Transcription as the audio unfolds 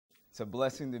a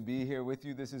blessing to be here with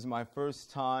you. This is my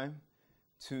first time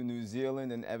to New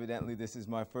Zealand, and evidently this is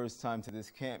my first time to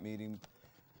this camp meeting.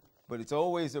 But it's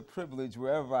always a privilege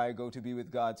wherever I go to be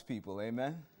with God's people.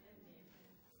 Amen?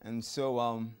 And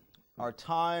so our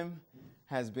time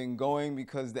has been going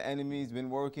because the enemy's been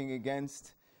working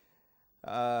against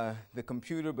the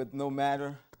computer, but no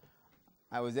matter.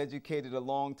 I was educated a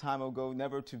long time ago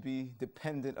never to be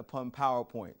dependent upon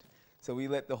PowerPoint. So we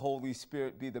let the Holy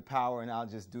Spirit be the power, and I'll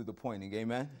just do the pointing.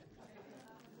 Amen?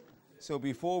 So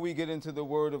before we get into the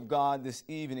Word of God this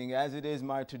evening, as it is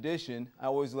my tradition, I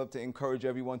always love to encourage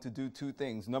everyone to do two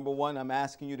things. Number one, I'm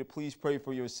asking you to please pray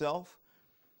for yourself.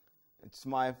 It's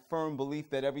my firm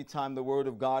belief that every time the Word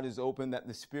of God is open, that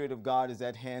the Spirit of God is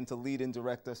at hand to lead and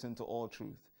direct us into all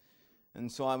truth.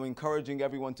 And so I'm encouraging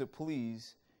everyone to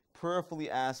please prayerfully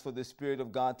ask for the Spirit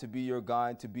of God to be your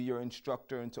guide, to be your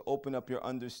instructor, and to open up your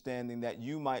understanding that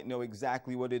you might know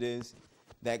exactly what it is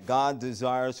that God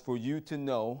desires for you to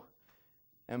know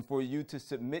and for you to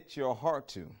submit your heart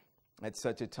to at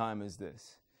such a time as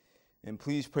this. And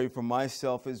please pray for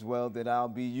myself as well, that I'll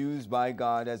be used by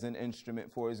God as an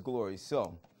instrument for His glory.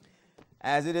 So,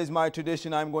 as it is my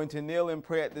tradition, I'm going to kneel and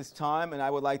pray at this time, and I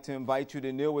would like to invite you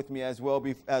to kneel with me as well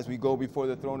as we go before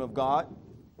the throne of God.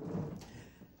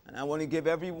 And I want to give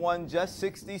everyone just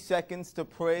 60 seconds to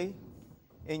pray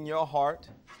in your heart.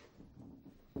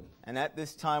 And at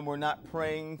this time, we're not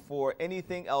praying for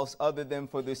anything else other than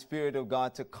for the Spirit of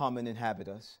God to come and inhabit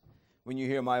us. When you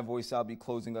hear my voice, I'll be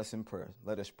closing us in prayer.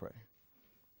 Let us pray.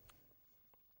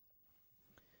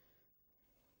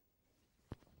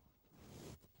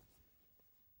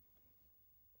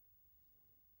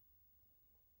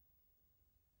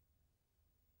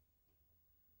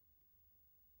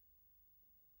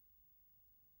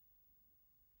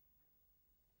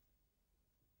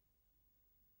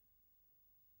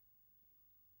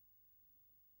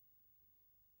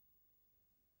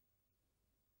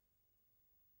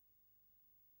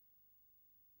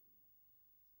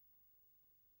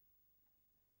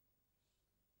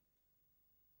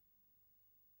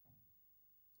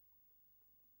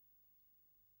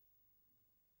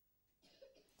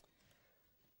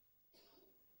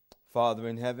 Father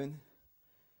in heaven,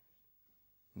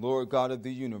 Lord God of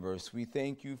the universe, we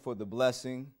thank you for the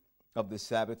blessing of the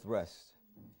Sabbath rest.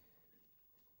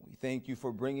 We thank you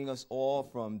for bringing us all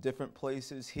from different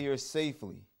places here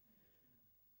safely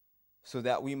so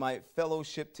that we might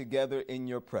fellowship together in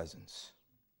your presence.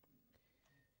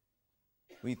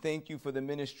 We thank you for the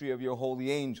ministry of your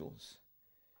holy angels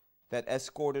that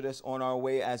escorted us on our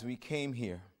way as we came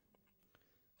here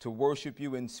to worship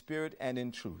you in spirit and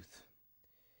in truth.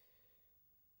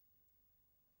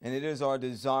 And it is our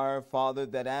desire, Father,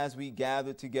 that as we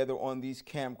gather together on these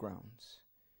campgrounds,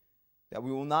 that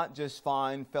we will not just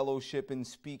find fellowship in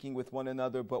speaking with one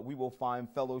another, but we will find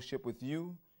fellowship with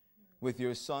you, with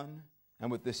your Son,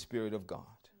 and with the Spirit of God.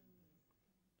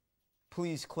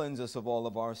 Please cleanse us of all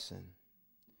of our sin.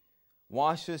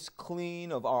 Wash us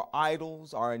clean of our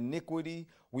idols, our iniquity.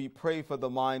 We pray for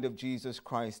the mind of Jesus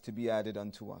Christ to be added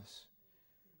unto us.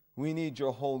 We need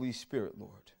your Holy Spirit,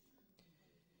 Lord.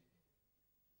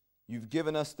 You've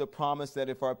given us the promise that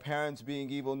if our parents, being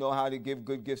evil, know how to give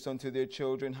good gifts unto their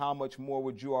children, how much more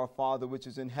would you, our Father, which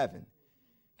is in heaven,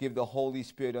 give the Holy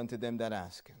Spirit unto them that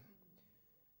ask him.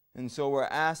 And so we're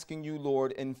asking you,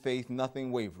 Lord, in faith,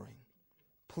 nothing wavering.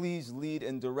 Please lead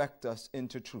and direct us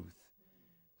into truth,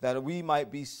 that we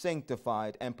might be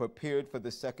sanctified and prepared for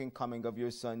the second coming of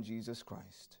your Son, Jesus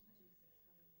Christ.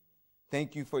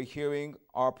 Thank you for hearing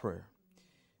our prayer.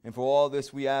 And for all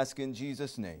this we ask in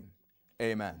Jesus' name.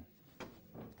 Amen.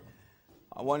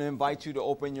 I want to invite you to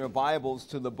open your Bibles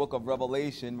to the book of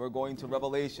Revelation. We're going to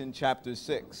Revelation chapter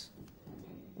 6.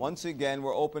 Once again,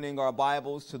 we're opening our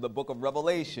Bibles to the book of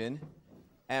Revelation,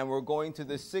 and we're going to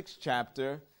the 6th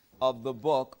chapter of the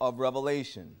book of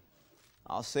Revelation.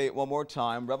 I'll say it one more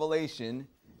time, Revelation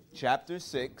chapter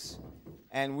 6,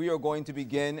 and we are going to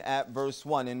begin at verse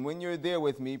 1. And when you're there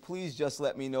with me, please just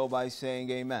let me know by saying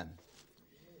amen.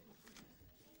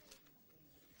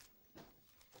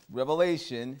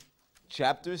 Revelation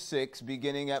chapter 6,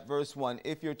 beginning at verse 1.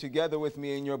 If you're together with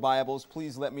me in your Bibles,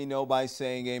 please let me know by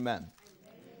saying amen. Amen.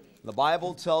 The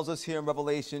Bible tells us here in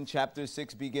Revelation chapter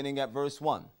 6, beginning at verse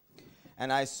 1.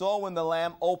 And I saw when the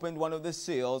Lamb opened one of the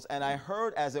seals, and I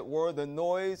heard as it were the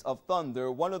noise of thunder,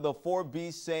 one of the four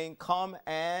beasts saying, Come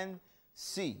and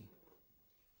see.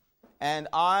 And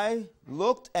I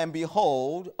looked, and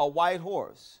behold, a white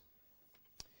horse,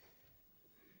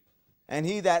 and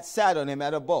he that sat on him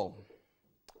had a bow.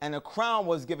 And a crown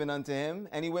was given unto him,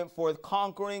 and he went forth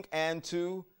conquering and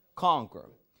to conquer.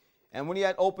 And when he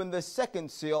had opened the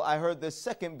second seal, I heard the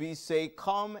second beast say,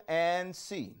 "Come and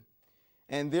see."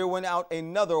 And there went out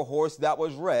another horse that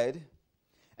was red,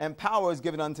 and power was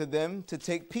given unto them to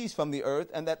take peace from the earth,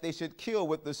 and that they should kill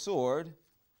with the sword,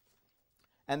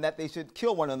 and that they should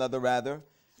kill one another rather.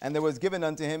 And there was given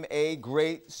unto him a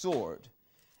great sword.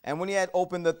 And when he had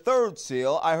opened the third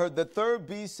seal, I heard the third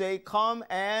beast say, "Come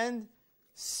and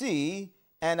see."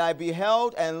 And I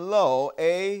beheld, and lo,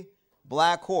 a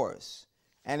black horse.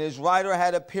 And his rider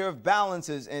had a pair of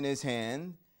balances in his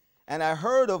hand. And I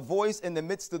heard a voice in the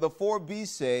midst of the four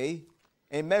beasts say,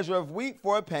 "A measure of wheat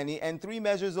for a penny, and 3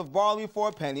 measures of barley for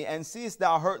a penny, and seest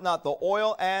thou hurt not the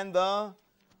oil and the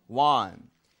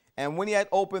wine." And when he had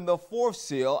opened the fourth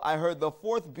seal, I heard the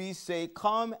fourth beast say,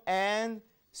 "Come and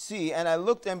see." And I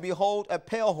looked, and behold, a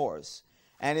pale horse,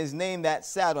 and his name that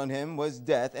sat on him was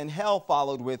Death, and hell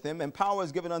followed with him, and power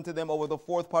is given unto them over the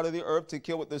fourth part of the earth to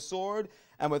kill with the sword,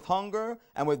 and with hunger,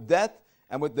 and with death,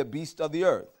 and with the beast of the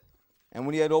earth. And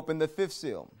when he had opened the fifth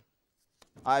seal,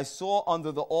 I saw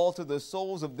under the altar the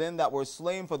souls of them that were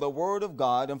slain for the word of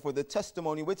God and for the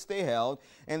testimony which they held.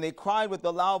 And they cried with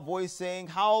a loud voice, saying,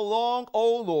 "How long,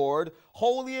 O Lord,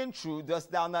 holy and true,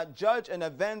 dost thou not judge and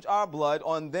avenge our blood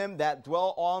on them that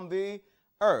dwell on the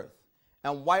earth?"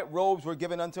 And white robes were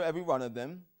given unto every one of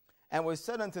them, and was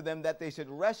said unto them that they should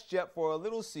rest yet for a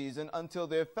little season, until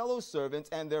their fellow servants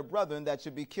and their brethren that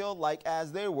should be killed like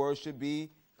as they were should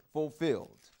be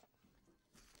fulfilled.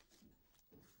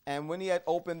 And when he had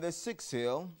opened the sixth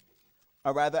seal,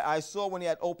 or rather I saw when he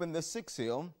had opened the sixth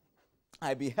seal,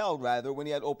 I beheld rather when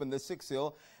he had opened the sixth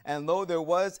seal, and lo, there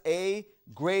was a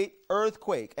great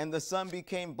earthquake, and the sun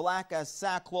became black as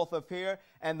sackcloth of hair,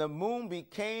 and the moon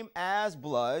became as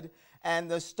blood, and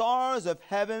the stars of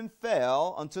heaven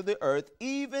fell unto the earth,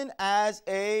 even as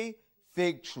a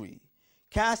fig tree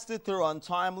casteth her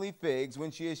untimely figs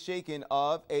when she is shaken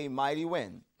of a mighty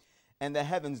wind. And the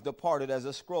heavens departed as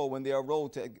a scroll when they are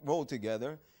rolled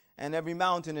together. And every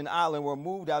mountain and island were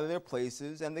moved out of their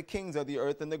places. And the kings of the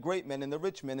earth, and the great men, and the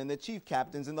rich men, and the chief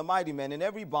captains, and the mighty men, and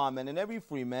every bondman, and every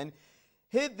freeman,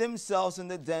 hid themselves in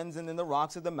the dens and in the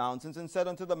rocks of the mountains, and said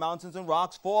unto the mountains and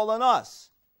rocks, "Fall on us,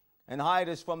 and hide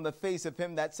us from the face of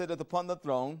him that sitteth upon the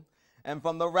throne, and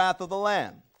from the wrath of the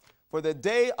Lamb. For the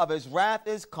day of his wrath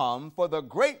is come, for the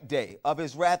great day of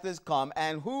his wrath is come,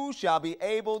 and who shall be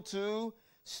able to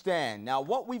stand?" Now,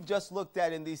 what we've just looked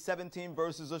at in these 17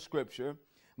 verses of Scripture,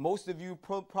 most of you,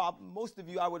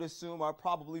 I would assume, are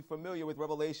probably familiar with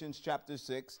Revelation chapter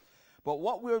 6. But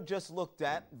what we've just looked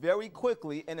at very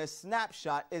quickly in a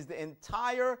snapshot is the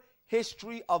entire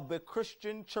history of the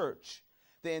Christian church.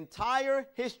 The entire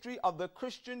history of the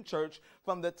Christian church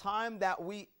from the time that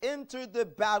we entered the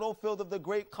battlefield of the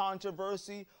great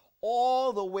controversy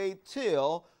all the way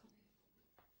till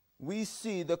we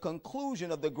see the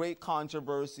conclusion of the great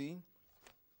controversy,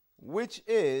 which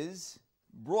is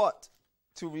brought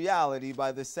to reality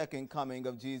by the second coming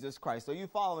of Jesus Christ. Are you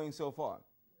following so far?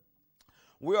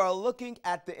 We are looking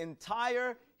at the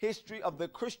entire history of the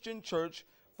Christian church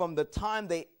from the time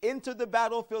they entered the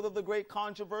battlefield of the great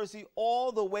controversy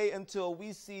all the way until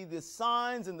we see the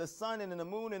signs in the sun and in the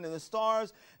moon and in the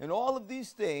stars and all of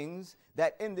these things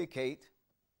that indicate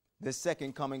the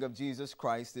second coming of Jesus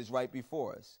Christ is right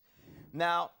before us.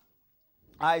 Now,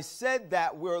 I said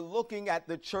that we're looking at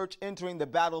the church entering the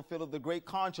battlefield of the great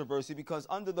controversy because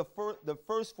under the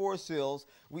first four seals,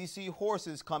 we see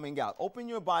horses coming out. Open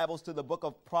your Bibles to the book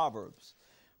of Proverbs.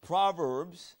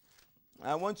 Proverbs,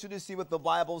 I want you to see what the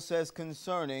Bible says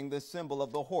concerning the symbol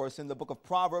of the horse in the book of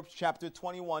Proverbs, chapter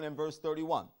 21 and verse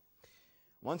 31.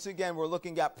 Once again, we're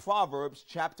looking at Proverbs,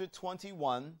 chapter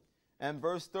 21 and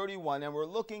verse 31, and we're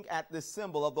looking at the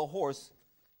symbol of the horse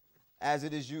as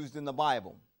it is used in the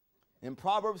Bible. In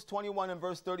Proverbs 21 and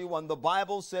verse 31, the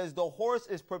Bible says the horse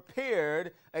is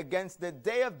prepared against the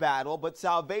day of battle, but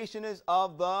salvation is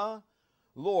of the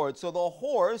Lord. So the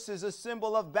horse is a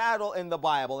symbol of battle in the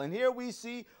Bible. And here we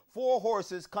see 4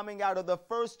 horses coming out of the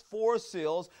first 4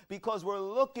 seals because we're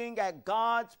looking at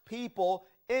God's people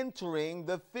entering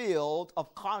the field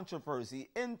of controversy,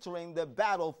 entering the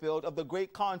battlefield of the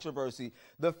great controversy.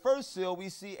 The first seal, we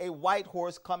see a white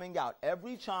horse coming out.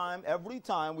 Every time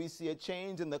we see a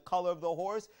change in the color of the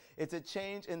horse, it's a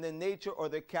change in the nature or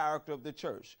the character of the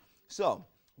church. So,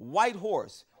 white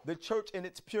horse, the church in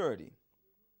its purity.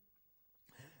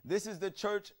 This is the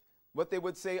church, what they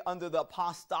would say under the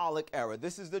apostolic era.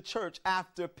 This is the church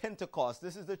after Pentecost.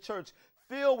 This is the church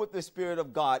filled with the Spirit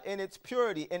of God in its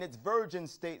purity, in its virgin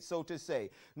state, so to say.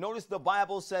 Notice the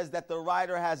Bible says that the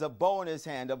rider has a bow in his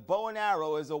hand. A bow and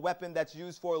arrow is a weapon that's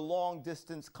used for long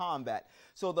distance combat.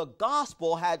 So the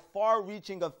gospel had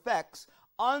far-reaching effects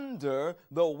under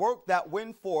the work that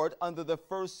went forward under the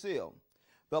first seal.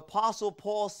 The Apostle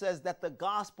Paul says that the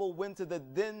gospel went to the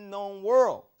then known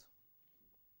world.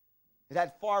 It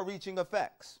had far-reaching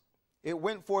effects. It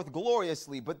went forth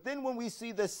gloriously. But then when we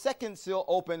see the second seal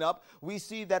open up, we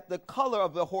see that the color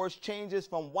of the horse changes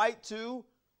from white to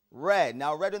red.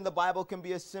 Now, red in the Bible can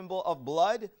be a symbol of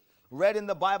blood. Red in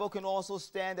the Bible can also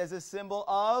stand as a symbol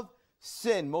of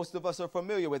sin. Most of us are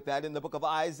familiar with that in the book of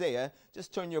Isaiah.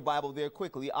 Just turn your Bible there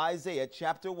quickly. Isaiah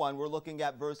chapter 1, we're looking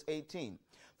at verse 18.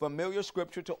 Familiar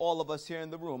scripture to all of us here in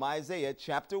the room. Isaiah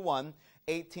chapter 1,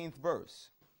 18th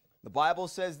verse. The Bible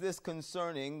says this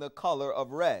concerning the color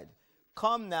of red.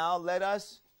 Come now, let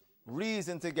us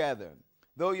reason together.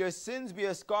 Though your sins be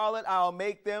as scarlet, I will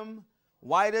make them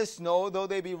white as snow. Though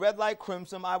they be red like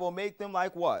crimson, I will make them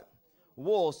like what?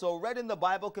 Wool. So red in the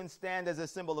Bible can stand as a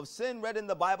symbol of sin. Red in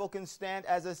the Bible can stand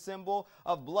as a symbol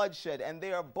of bloodshed. And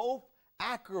they are both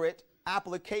accurate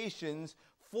applications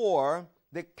for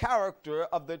the character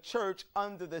of the church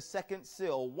under the second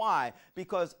seal. Why?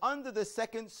 Because under the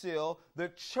second seal, the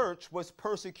church was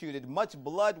persecuted. Much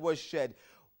blood was shed.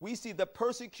 We see the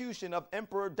persecution of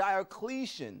Emperor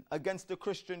Diocletian against the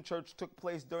Christian church took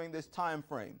place during this time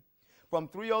frame. From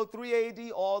 303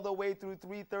 AD all the way through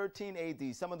 313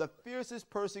 AD. Some of the fiercest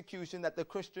persecution that the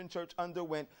Christian church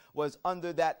underwent was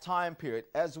under that time period.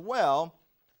 As well,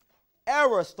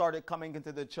 error started coming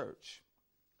into the church.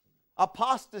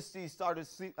 Apostasy started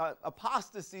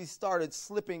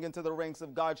slipping into the ranks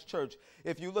of God's church.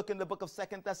 If you look in the book of 2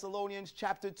 Thessalonians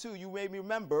chapter 2, you may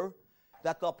remember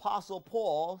that the Apostle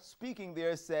Paul, speaking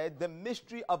there, said, the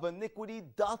mystery of iniquity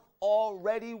doth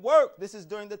already work. This is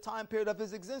during the time period of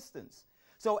his existence.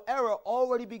 So error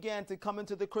already began to come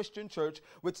into the Christian church,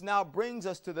 which now brings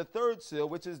us to the third seal,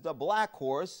 which is the black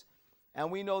horse.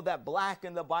 And we know that black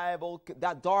in the Bible,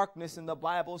 that darkness in the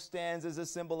Bible stands as a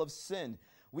symbol of sin.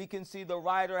 We can see the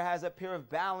rider has a pair of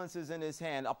balances in his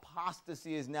hand.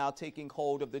 Apostasy is now taking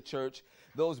hold of the church.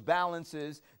 Those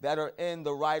balances that are in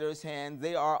the rider's hand,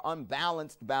 they are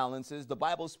unbalanced balances. The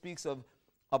Bible speaks of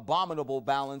abominable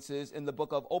balances in the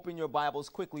book of, open your Bibles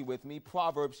quickly with me,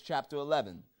 Proverbs chapter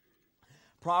 11.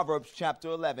 Proverbs chapter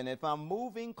 11. If I'm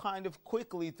moving kind of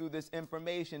quickly through this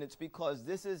information, it's because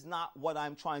this is not what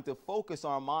I'm trying to focus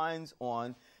our minds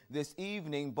on this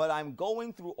evening, but I'm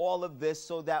going through all of this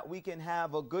so that we can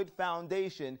have a good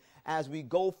foundation as we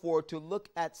go forward to look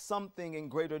at something in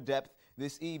greater depth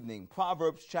this evening.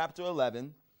 Proverbs chapter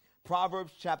 11.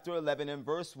 Proverbs chapter 11 and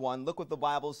verse 1. Look what the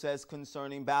Bible says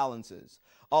concerning balances.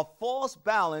 A false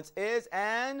balance is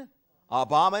an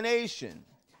abomination,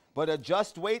 but a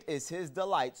just weight is his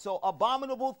delight. So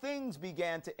abominable things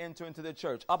began to enter into the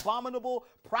church. Abominable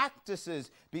practices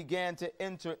began to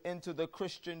enter into the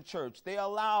Christian church. They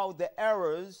allowed the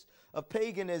errors of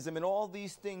paganism and all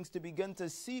these things to begin to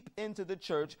seep into the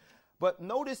church. But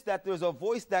notice that there's a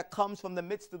voice that comes from the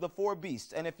midst of the four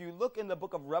beasts. And if you look in the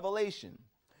book of Revelation,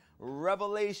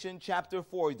 Revelation chapter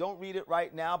 4, don't read it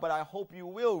right now, but I hope you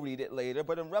will read it later.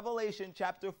 But in Revelation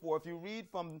chapter 4, if you read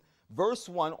from verse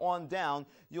 1 on down,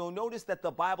 you'll notice that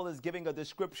the Bible is giving a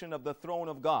description of the throne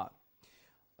of God.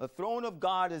 The throne of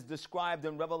God is described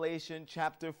in Revelation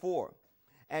chapter 4.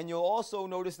 And you'll also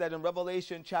notice that in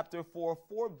Revelation chapter 4,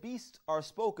 four beasts are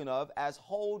spoken of as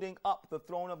holding up the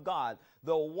throne of God.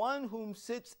 The one whom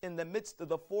sits in the midst of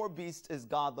the four beasts is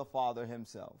God the Father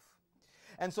himself.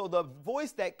 And so the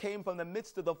voice that came from the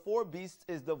midst of the four beasts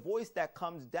is the voice that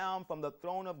comes down from the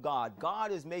throne of God.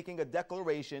 God is making a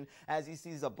declaration as he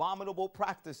sees abominable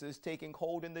practices taking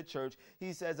hold in the church.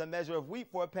 He says, a measure of wheat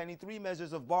for a penny, 3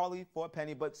 measures of barley for a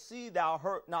penny, but see thou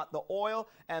hurt not the oil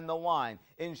and the wine.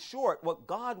 In short, what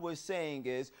God was saying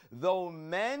is, though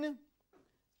men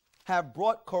have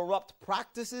brought corrupt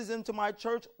practices into my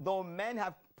church, though men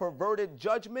have perverted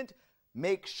judgment,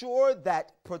 make sure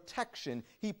that protection,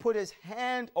 he put his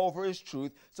hand over his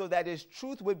truth so that his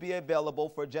truth would be available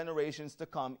for generations to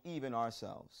come, even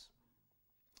ourselves.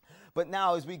 But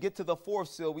now as we get to the fourth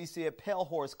seal, we see a pale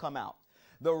horse come out.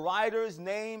 The rider's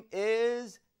name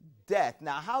is Death.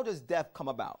 Now, how does death come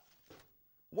about?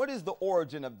 What is the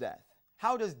origin of death?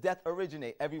 How does death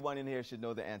originate? Everyone in here should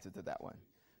know the answer to that one.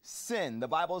 Sin. The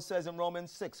Bible says in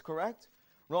Romans 6, correct?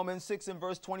 Romans 6 and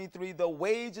verse 23, the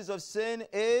wages of sin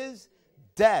is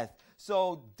death.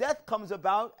 So death comes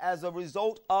about as a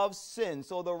result of sin.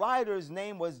 So the rider's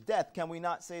name was Death. Can we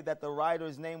not say that the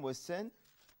rider's name was sin?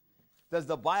 Does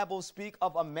the Bible speak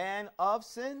of a man of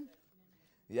sin?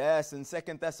 Yes, in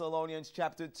 2 Thessalonians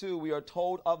chapter 2, we are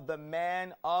told of the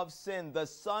man of sin, the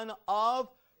son of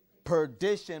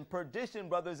perdition. Perdition,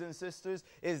 brothers and sisters,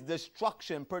 is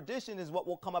destruction. Perdition is what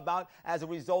will come about as a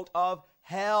result of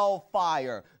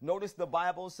hellfire. Notice the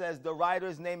Bible says the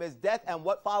writer's name is death, and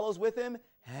what follows with him?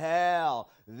 Hell.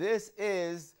 This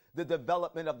is the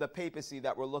development of the papacy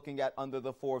that we're looking at under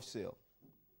the fourth seal.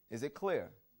 Is it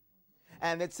clear?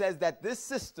 And it says that this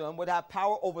system would have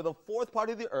power over the fourth part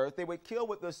of the earth. They would kill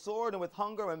with the sword and with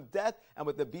hunger and death and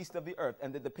with the beast of the earth.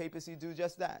 And did the papacy do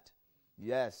just that?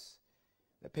 Yes.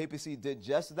 The papacy did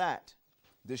just that.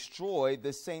 Destroyed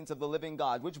the saints of the living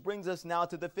God. Which brings us now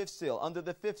to the fifth seal. Under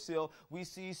the fifth seal, we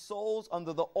see souls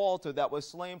under the altar that were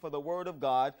slain for the word of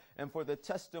God and for the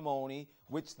testimony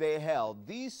which they held.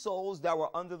 These souls that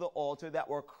were under the altar that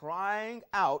were crying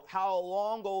out, "How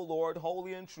long, O Lord,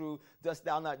 holy and true, dost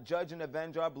thou not judge and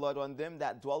avenge our blood on them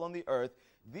that dwell on the earth?"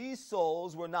 These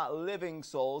souls were not living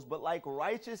souls, but like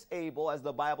righteous Abel, as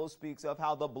the Bible speaks of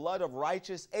how the blood of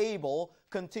righteous Abel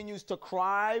continues to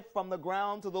cry from the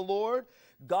ground to the Lord.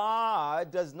 God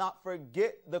does not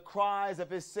forget the cries of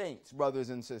his saints,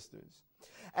 brothers and sisters.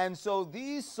 And so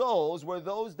these souls were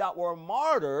those that were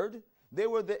martyred. They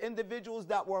were the individuals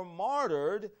that were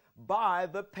martyred by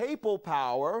the papal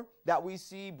power that we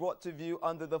see brought to view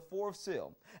under the fourth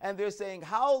seal. And they're saying,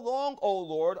 "How long, O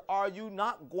Lord, are you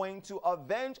not going to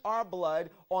avenge our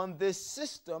blood on this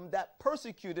system that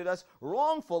persecuted us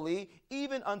wrongfully,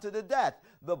 even unto the death?"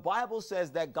 The Bible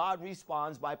says that God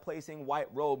responds by placing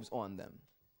white robes on them.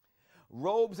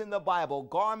 Robes in the Bible,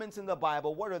 garments in the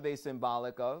Bible, what are they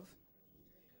symbolic of?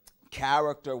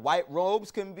 Character. White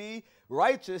robes can be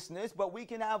righteousness, but we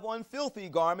can have on filthy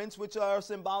garments, which are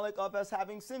symbolic of us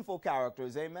having sinful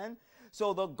characters. Amen.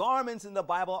 So the garments in the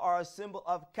Bible are a symbol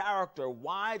of character.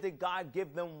 Why did God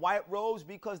give them white robes?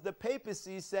 Because the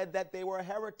papacy said that they were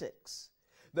heretics.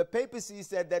 The papacy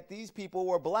said that these people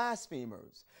were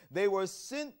blasphemers. They were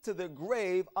sent to the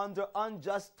grave under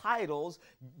unjust titles,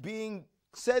 being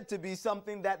said to be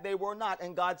something that they were not.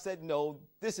 And God said, no,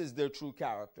 this is their true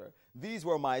character. These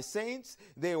were my saints.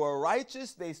 They were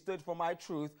righteous. They stood for my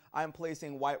truth. I'm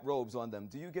placing white robes on them.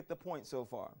 Do you get the point so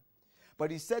far?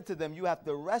 But he said to them, you have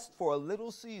to rest for a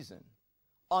little season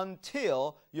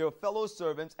until your fellow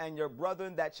servants and your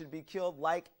brethren that should be killed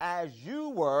like as you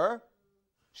were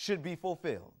should be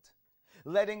fulfilled.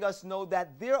 Letting us know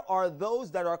that there are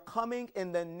those that are coming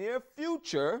in the near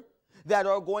future that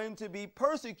are going to be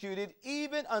persecuted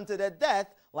even unto the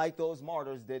death like those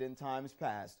martyrs did in times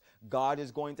past. God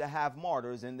is going to have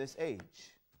martyrs in this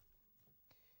age.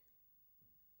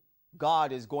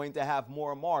 God is going to have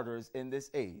more martyrs in this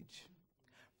age.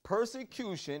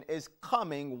 Persecution is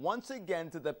coming once again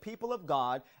to the people of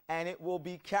God, and it will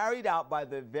be carried out by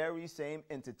the very same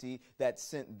entity that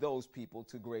sent those people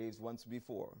to graves once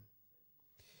before.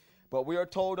 But we are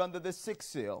told under the sixth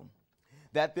seal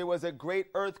that there was a great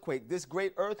earthquake. This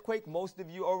great earthquake, most of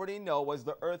you already know, was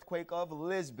the earthquake of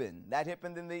Lisbon. That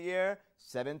happened in the year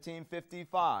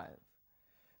 1755.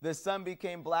 The sun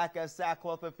became black as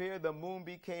sackcloth of hair. The moon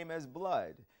became as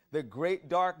blood. The great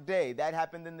dark day, that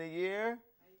happened in the year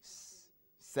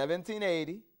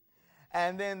 1780.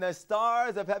 And then the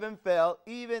stars of heaven fell,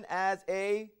 even as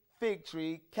a fig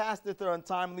tree casteth her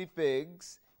untimely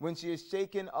figs, when she is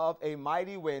shaken of a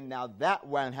mighty wind. Now that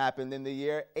one happened in the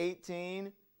year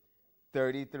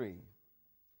 1833.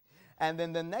 And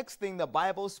then the next thing the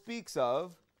Bible speaks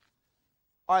of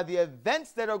are the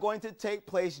events that are going to take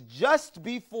place just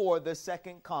before the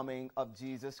second coming of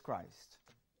Jesus Christ.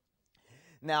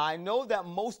 Now, I know that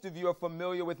most of you are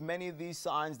familiar with many of these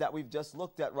signs that we've just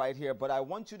looked at right here, but I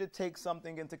want you to take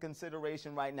something into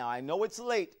consideration right now. I know it's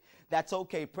late. That's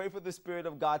okay. Pray for the Spirit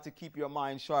of God to keep your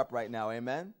mind sharp right now.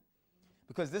 Amen?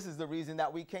 Because this is the reason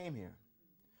that we came here.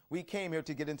 We came here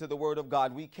to get into the Word of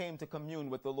God. We came to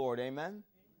commune with the Lord. Amen?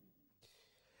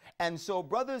 And so,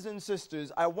 brothers and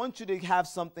sisters, I want you to have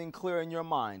something clear in your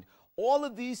mind. All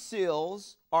of these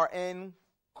seals are in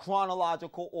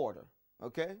chronological order.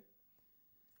 Okay?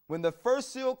 When the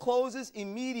first seal closes,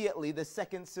 immediately the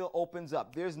second seal opens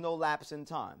up. There's no lapse in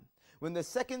time. When the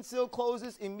second seal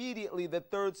closes, immediately the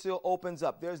third seal opens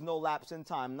up. There's no lapse in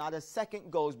time. Not a second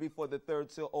goes before the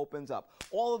third seal opens up.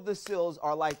 All of the seals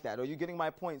are like that. Are you getting my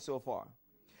point so far?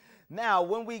 Now,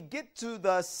 when we get to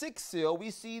the sixth seal, we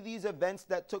see these events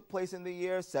that took place in the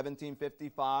year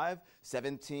 1755,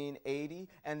 1780,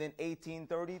 and then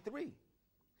 1833.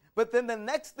 But then the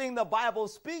next thing the Bible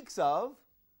speaks of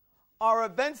are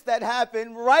events that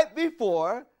happen right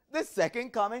before the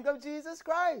second coming of Jesus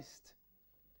Christ.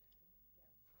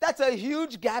 That's a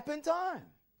huge gap in time.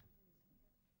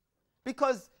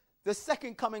 Because the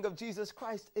second coming of Jesus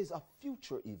Christ is a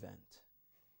future event.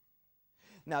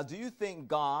 Now, do you think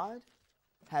God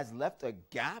has left a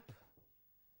gap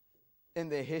in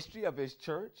the history of his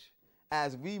church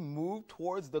as we move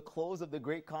towards the close of the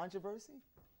great controversy?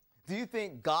 Do you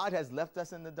think God has left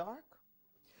us in the dark?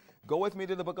 Go with me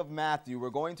to the book of Matthew. We're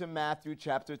going to Matthew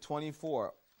chapter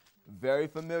 24. Very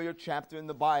familiar chapter in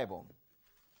the Bible.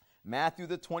 Matthew,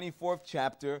 the 24th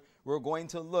chapter, we're going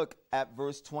to look at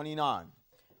verse 29.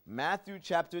 Matthew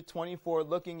chapter 24,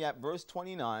 looking at verse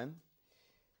 29,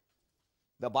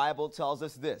 the Bible tells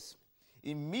us this.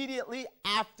 Immediately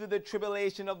after the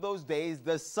tribulation of those days,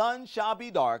 the sun shall be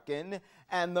darkened,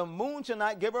 and the moon shall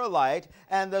not give her light,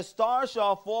 and the stars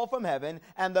shall fall from heaven,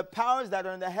 and the powers that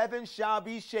are in the heavens shall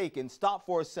be shaken. Stop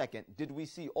for a second. Did we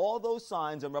see all those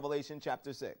signs in Revelation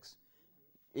chapter 6?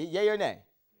 Yea or nay?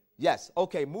 Yes.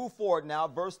 Okay, move forward now,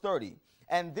 verse 30.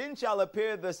 And then shall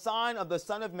appear the sign of the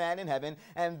Son of Man in heaven,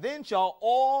 and then shall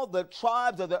all the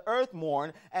tribes of the earth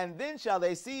mourn, and then shall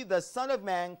they see the Son of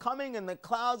Man coming in the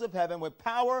clouds of heaven with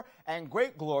power and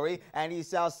great glory, and he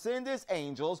shall send his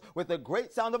angels with the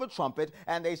great sound of a trumpet,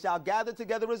 and they shall gather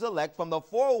together his elect from the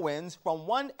four winds, from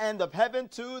one end of heaven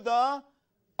to the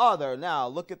other. Now,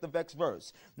 look at the next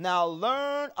verse. Now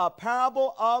learn a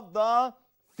parable of the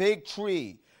fig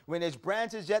tree. When its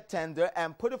branch is yet tender,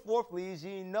 and putteth forth leaves,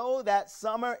 ye know that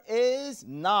summer is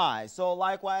nigh. So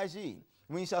likewise ye,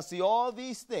 when ye shall see all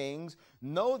these things,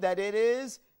 know that it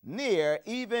is near,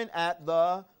 even at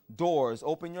the doors.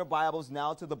 Open your Bibles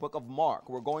now to the book of Mark.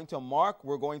 We're going to Mark.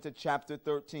 We're going to chapter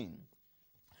 13.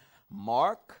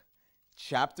 Mark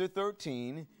chapter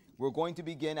 13. We're going to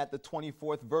begin at the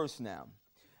 24th verse now.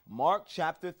 Mark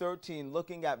chapter 13,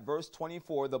 looking at verse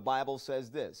 24, the Bible says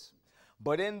this.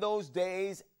 But in those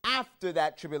days after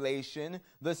that tribulation,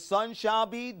 the sun shall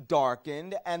be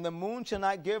darkened, and the moon shall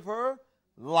not give her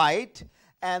light,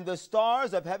 and the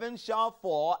stars of heaven shall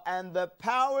fall, and the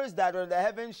powers that are in the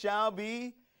heavens shall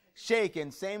be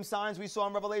shaken. Same signs we saw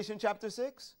in Revelation chapter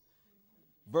 6.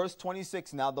 Verse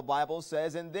 26 now, the Bible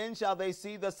says, and then shall they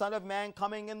see the Son of Man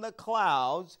coming in the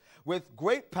clouds with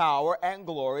great power and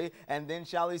glory, and then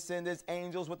shall he send his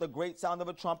angels with a great sound of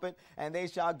a trumpet, and they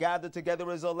shall gather together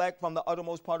his elect from the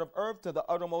uttermost part of earth to the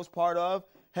uttermost part of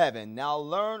heaven. Now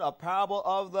learn a parable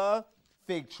of the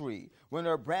fig tree. When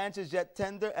her branch is yet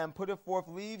tender and putteth forth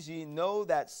leaves, ye know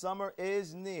that summer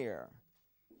is near.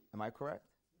 Am I correct?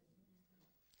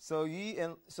 So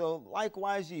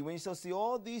likewise ye, when ye shall see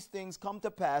all these things come to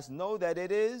pass, know that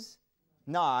it is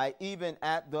nigh, even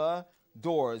at the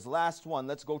doors. Last one,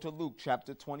 let's go to Luke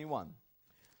chapter 21.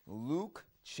 Luke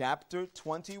chapter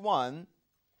 21,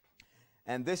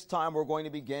 and this time we're going to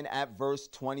begin at verse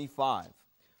 25.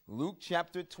 Luke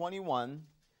chapter 21,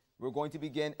 we're going to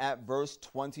begin at verse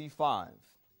 25.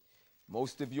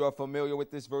 Most of you are familiar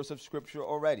with this verse of Scripture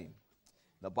already.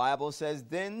 The Bible says,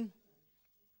 then,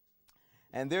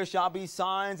 and there shall be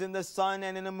signs in the sun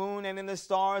and in the moon and in the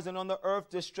stars, and on the earth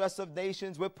distress of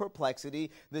nations with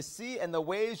perplexity, the sea and the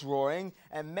waves roaring,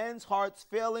 and men's hearts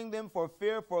failing them for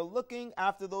fear, for looking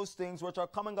after those things which are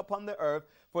coming upon the earth,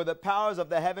 for the powers of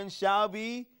the heavens shall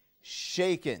be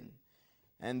shaken.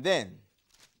 And then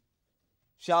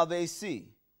shall they see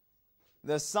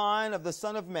the sign of the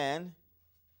Son of Man.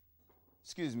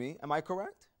 Excuse me, am I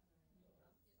correct?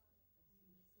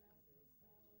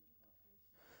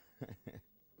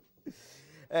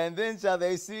 And then shall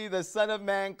they see the Son of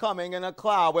Man coming in a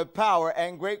cloud with power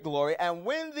and great glory. And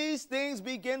when these things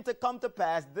begin to come to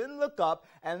pass, then look up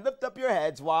and lift up your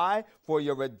heads. Why? For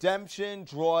your redemption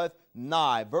draweth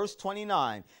nigh. Verse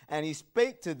 29, and he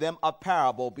spake to them a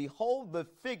parable. Behold the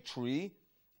fig tree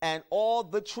and all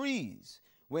the trees.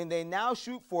 When they now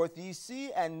shoot forth, ye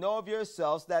see and know of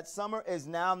yourselves that summer is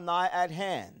now nigh at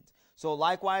hand. So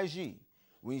likewise ye,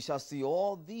 we shall see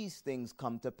all these things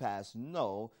come to pass,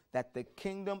 know that the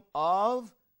kingdom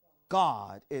of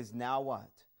God is now what?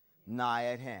 Nigh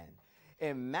at hand.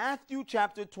 In Matthew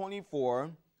chapter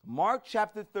 24, Mark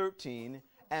chapter 13,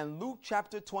 and Luke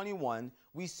chapter 21,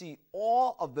 we see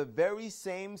all of the very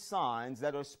same signs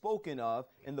that are spoken of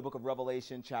in the book of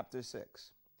Revelation chapter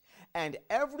 6. And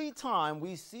every time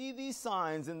we see these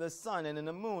signs in the sun and in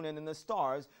the moon and in the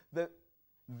stars, the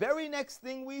very next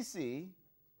thing we see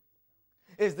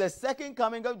is the second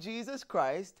coming of Jesus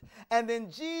Christ, and then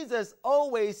Jesus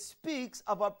always speaks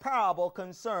of a parable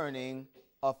concerning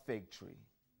a fig tree.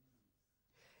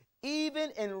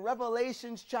 Even in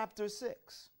Revelation chapter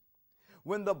 6,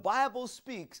 when the Bible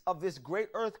speaks of this great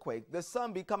earthquake, the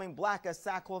sun becoming black as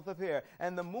sackcloth of hair,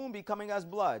 and the moon becoming as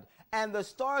blood, and the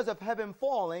stars of heaven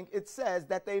falling, it says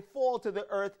that they fall to the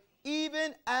earth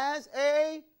even as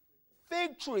a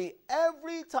fig tree.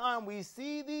 Every time we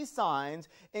see these signs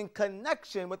in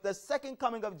connection with the second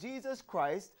coming of Jesus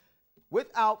Christ,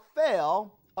 without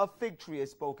fail, a fig tree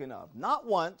is spoken of. Not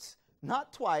once,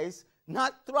 not twice,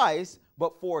 not thrice,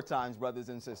 but 4 times, brothers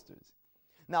and sisters.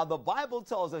 Now, the Bible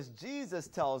tells us, Jesus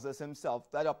tells us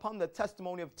himself, that upon the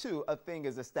testimony of two, a thing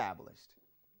is established.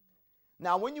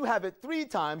 Now, when you have it 3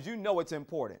 times, you know it's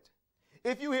important.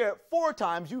 If you hear it 4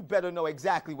 times, you better know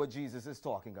exactly what Jesus is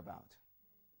talking about.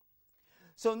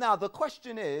 So now the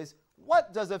question is,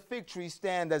 what does a fig tree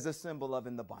stand as a symbol of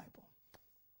in the Bible?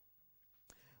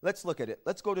 Let's look at it.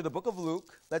 Let's go to the book of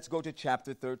Luke. Let's go to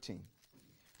chapter 13.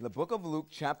 The book of Luke,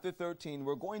 chapter 13,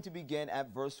 we're going to begin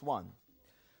at verse 1.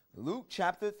 Luke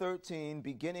chapter 13,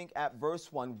 beginning at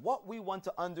verse 1. What we want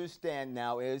to understand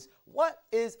now is, what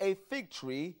is a fig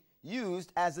tree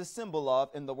used as a symbol of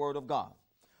in the Word of God?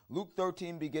 Luke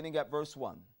 13, beginning at verse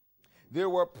 1. There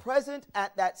were present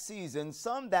at that season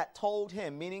some that told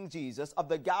him, meaning Jesus, of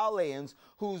the Galileans,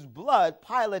 whose blood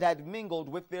Pilate had mingled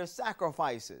with their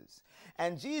sacrifices.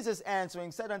 And Jesus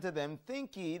answering said unto them,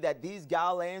 Think ye that these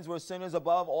Galileans were sinners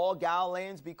above all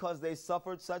Galileans because they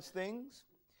suffered such things?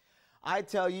 I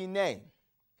tell ye, nay.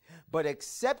 But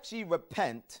except ye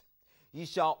repent, ye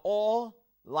shall all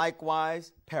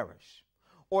likewise perish.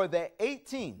 Or the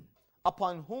 18,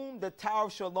 upon whom the Tower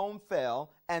of Siloam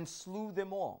fell, and slew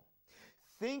them all.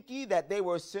 Think ye that they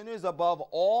were sinners above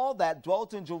all that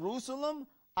dwelt in Jerusalem?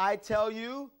 I tell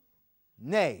you,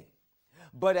 nay.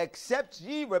 But except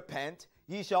ye repent,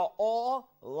 ye shall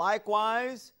all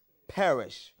likewise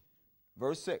perish.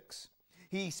 Verse 6.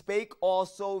 He spake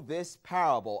also this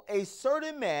parable. A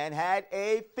certain man had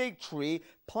a fig tree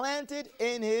planted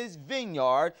in his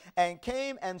vineyard, and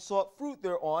came and sought fruit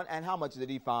thereon. And how much did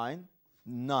he find?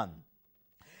 None.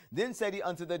 Then said he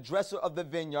unto the dresser of the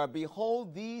vineyard,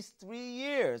 Behold, these 3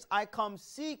 years I come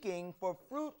seeking for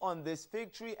fruit on this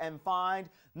fig tree, and find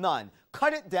none.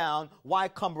 Cut it down, why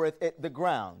cumbereth it the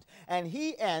ground? And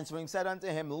he answering said unto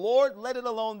him, Lord, let it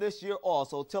alone this year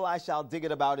also, till I shall dig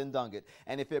it about and dung it.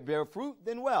 And if it bear fruit,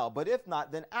 then well. But if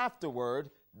not, then afterward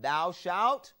thou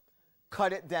shalt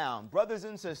cut it down. Brothers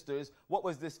and sisters, what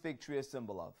was this fig tree a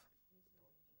symbol of?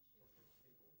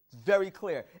 Very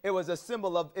clear. It was a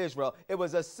symbol of Israel. It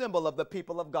was a symbol of the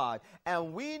people of God.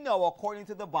 And we know, according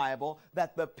to the Bible,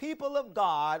 that the people of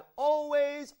God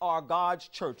always are God's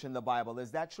church in the Bible.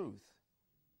 Is that truth?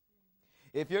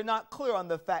 If you're not clear on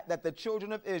the fact that the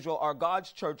children of Israel are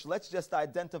God's church, let's just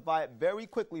identify it very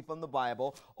quickly from the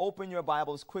Bible. Open your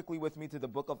Bibles quickly with me to the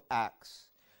book of Acts.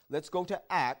 Let's go to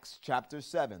Acts chapter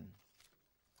 7.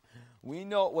 We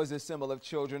know it was a symbol of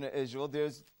children of Israel.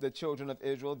 There's the children of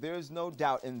Israel. There's no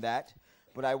doubt in that.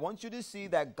 But I want you to see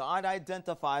that God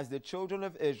identifies the children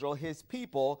of Israel, his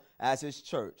people, as his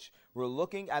church. We're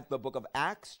looking at the book of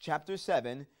Acts chapter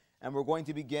 7, and we're going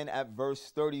to begin at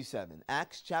verse 37.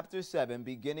 Acts chapter 7,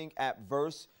 beginning at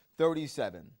verse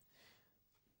 37.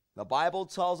 The Bible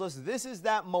tells us, This is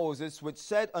that Moses which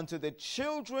said unto the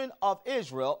children of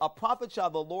Israel, A prophet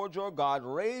shall the Lord your God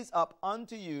raise up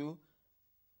unto you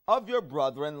of your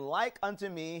brethren, like unto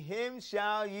me, him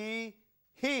shall ye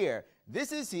hear.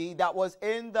 This is he that was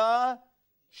in the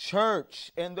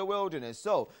church in the wilderness.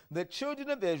 So the children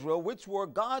of Israel, which were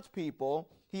God's people,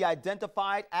 he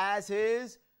identified as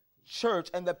his church.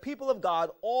 And the people of God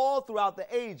all throughout the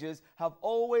ages have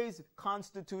always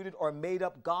constituted or made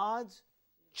up God's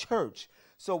church.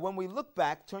 So when we look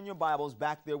back, turn your Bibles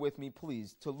back there with me,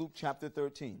 please, to Luke chapter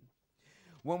 13.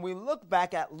 When we look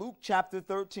back at Luke chapter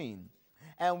 13,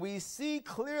 and we see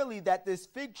clearly that this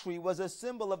fig tree was a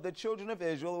symbol of the children of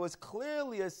Israel, it was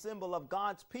clearly a symbol of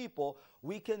God's people,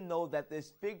 we can know that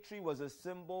this fig tree was a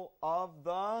symbol of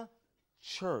the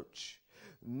church.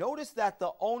 Notice that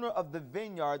the owner of the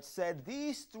vineyard said,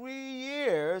 These 3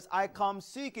 years I come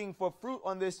seeking for fruit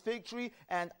on this fig tree,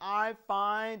 and I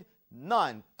find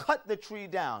none. Cut the tree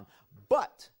down.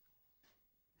 But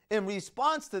in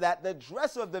response to that, the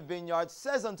dresser of the vineyard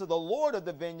says unto the Lord of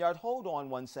the vineyard, Hold on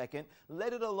one second,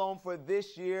 let it alone for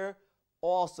this year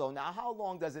also. Now, how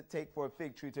long does it take for a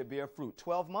fig tree to bear fruit?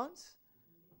 12 months?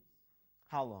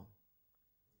 How long?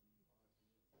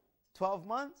 12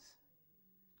 months?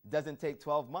 It doesn't take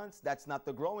 12 months. That's not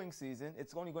the growing season.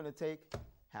 It's only going to take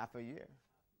half a year.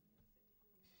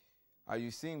 Are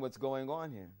you seeing what's going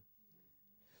on here?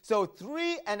 So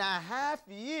 3.5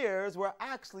 years were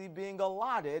actually being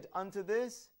allotted unto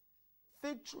this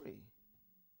fig tree.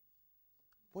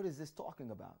 What is this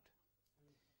talking about?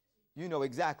 You know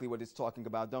exactly what it's talking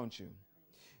about, don't you?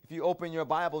 If you open your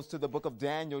Bibles to the book of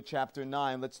Daniel chapter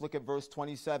 9, let's look at verse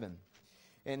 27.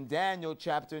 In Daniel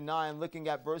chapter 9, looking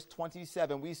at verse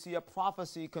 27, we see a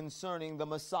prophecy concerning the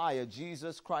Messiah,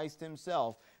 Jesus Christ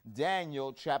himself.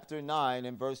 Daniel chapter 9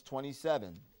 and verse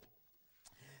 27.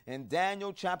 In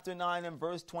Daniel chapter 9 and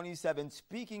verse 27,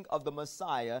 speaking of the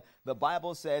Messiah, the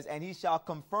Bible says, And he shall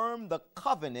confirm the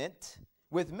covenant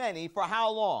with many for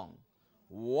how long?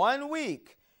 1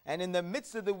 week. And in the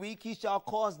midst of the week, he shall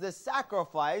cause the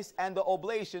sacrifice and the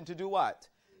oblation to do what?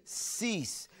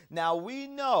 Cease. Now we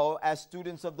know as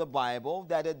students of the Bible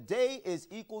that a day is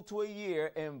equal to a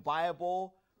year in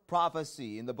Bible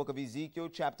prophecy. In the book of Ezekiel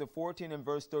chapter 14 and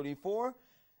verse 34,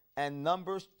 and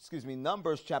Numbers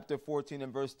chapter 14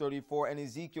 and verse 34, and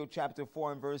Ezekiel chapter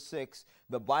 4 and verse 6,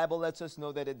 the Bible lets us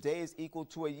know that a day is equal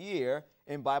to a year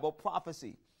in Bible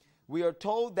prophecy. We are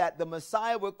told that the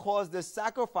Messiah would cause the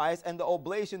sacrifice and the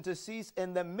oblation to cease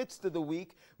in the midst of the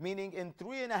week, meaning in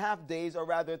 3.5 days, or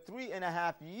rather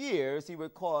 3.5 years, he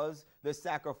would cause the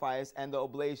sacrifice and the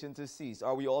oblation to cease.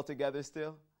 Are we all together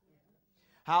still?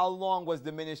 How long was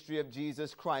the ministry of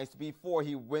Jesus Christ before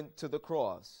he went to the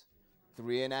cross?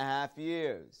 3.5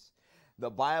 years. The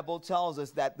Bible tells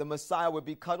us that the Messiah would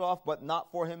be cut off, but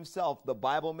not for himself. The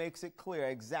Bible makes it clear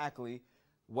exactly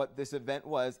what this event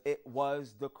was. It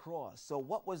was the cross. So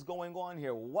what was going on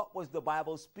here? What was the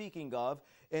Bible speaking of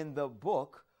in the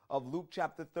book of Luke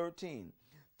chapter 13?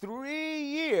 3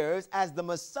 years as the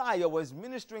Messiah was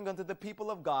ministering unto the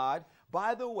people of God.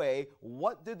 By the way,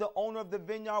 what did the owner of the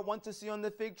vineyard want to see on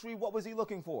the fig tree? What was he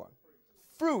looking for?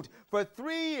 Fruit. For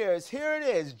 3 years, here it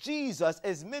is, Jesus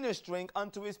is ministering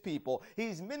unto his people.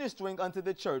 He's ministering unto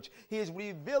the church. He is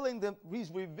revealing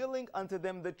unto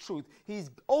them the truth.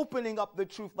 He's opening up the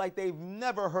truth like they've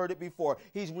never heard it before.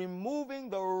 He's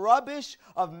removing the rubbish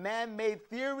of man-made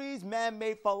theories,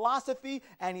 man-made philosophy,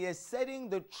 and he is setting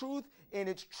the truth in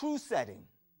its true setting.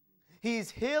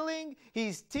 He's healing,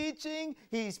 he's teaching,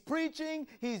 he's preaching,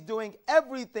 he's doing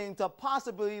everything to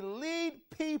possibly lead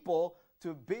people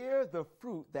to bear the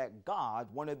fruit that God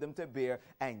wanted them to bear,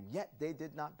 and yet they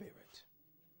did not bear it.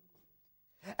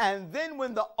 And then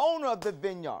when the owner of the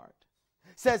vineyard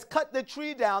says, cut the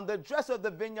tree down, the dresser of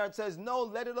the vineyard says, no,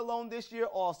 let it alone this year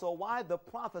also. Why? The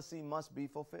prophecy must be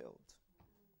fulfilled.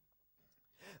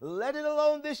 Let it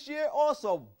alone this year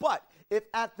also. But if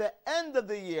at the end of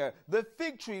the year the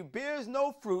fig tree bears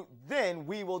no fruit, then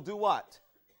we will do what?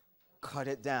 Cut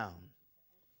it down.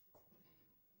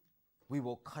 We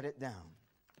will cut it down.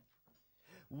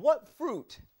 What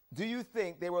fruit do you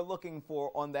think they were looking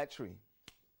for on that tree?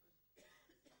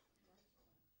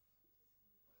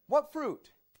 What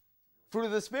fruit? Fruit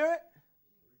of the Spirit?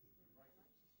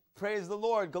 Praise the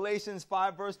Lord. Galatians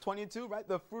 5 verse 22, right?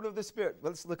 The fruit of the Spirit.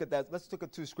 Let's look at that. Let's look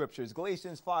at 2 scriptures.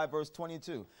 Galatians 5 verse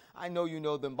 22. I know you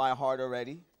know them by heart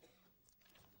already,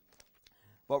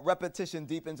 but repetition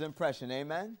deepens impression.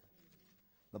 Amen?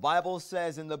 The Bible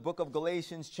says in the book of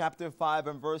Galatians chapter 5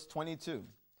 and verse 22.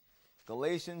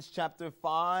 Galatians chapter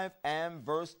 5 and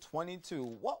verse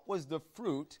 22. What was the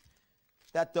fruit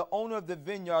that the owner of the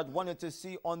vineyard wanted to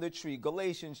see on the tree?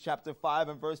 Galatians chapter 5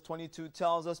 and verse 22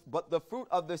 tells us, but the fruit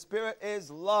of the Spirit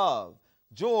is love,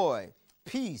 joy,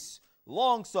 peace,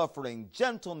 long-suffering,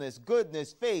 gentleness,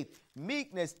 goodness, faith,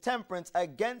 meekness, temperance.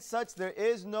 Against such there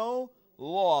is no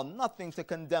law. Nothing to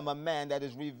condemn a man that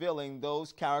is revealing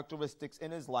those characteristics in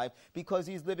his life, because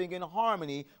he's living in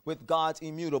harmony with God's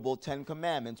immutable 10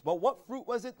 commandments. But what fruit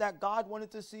was it that God wanted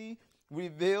to see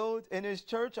revealed in his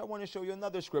church? I want to show you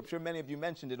another scripture. Many of you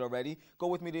mentioned it already. Go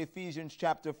with me to Ephesians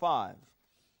chapter 5.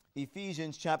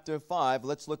 Ephesians chapter 5.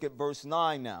 Let's look at verse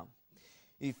 9 now.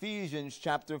 Ephesians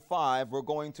chapter 5. We're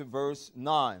going to verse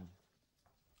 9.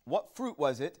 What fruit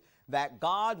was it that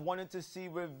God wanted to see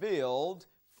revealed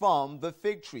from the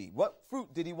fig tree? What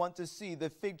fruit did he want to see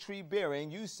the fig tree bearing?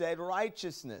 You said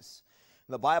righteousness.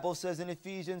 The Bible says in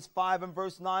Ephesians 5 and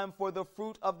verse 9, for the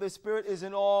fruit of the Spirit is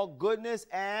in all goodness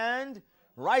and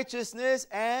righteousness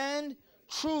and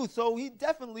truth. So he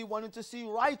definitely wanted to see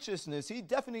righteousness. He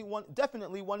definitely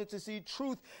wanted to see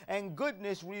truth and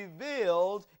goodness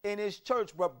revealed in his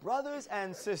church. But brothers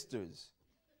and sisters,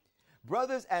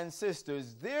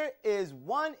 there is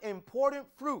one important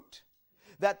fruit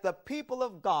that the people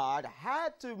of God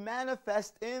had to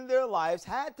manifest in their lives,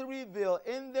 had to reveal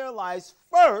in their lives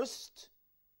first,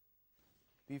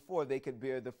 before they could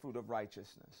bear the fruit of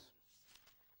righteousness.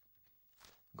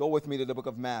 Go with me to the book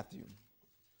of Matthew.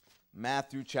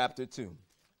 Matthew chapter 2.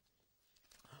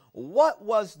 What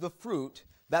was the fruit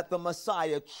that the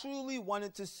Messiah truly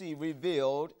wanted to see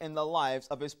revealed in the lives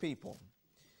of his people?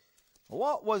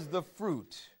 What was the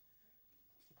fruit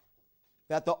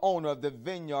that the owner of the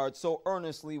vineyard so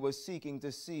earnestly was seeking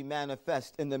to see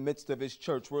manifest in the midst of his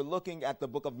church? We're looking at the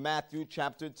book of Matthew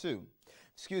chapter 2.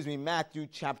 Matthew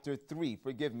chapter 3.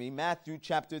 Forgive me. Matthew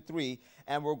chapter 3.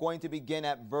 And we're going to begin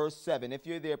at verse 7. If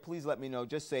you're there, please let me know.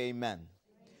 Just say amen.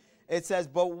 It says,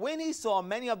 but when he saw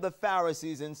many of the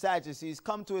Pharisees and Sadducees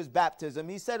come to his baptism,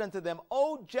 he said unto them,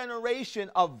 O generation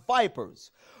of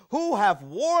vipers, who have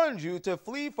warned you to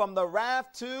flee from the wrath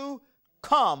to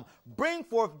Come, bring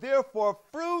forth therefore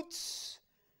fruits,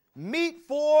 meet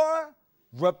for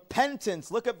repentance.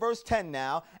 Look at verse 10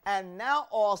 now. And now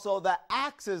also the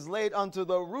axe is laid unto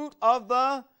the root of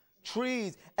the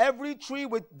trees. Every tree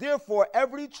which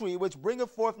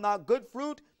bringeth forth not good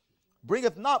fruit,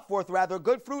 bringeth not forth rather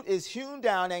good fruit, is hewn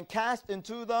down and cast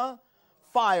into the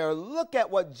fire. Look at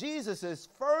what Jesus'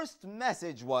 first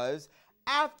message was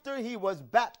after he was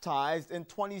baptized in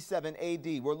 27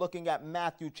 AD. We're looking at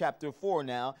Matthew chapter 4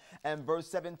 now and verse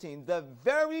 17. The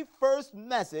very first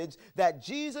message that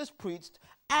Jesus preached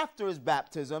after his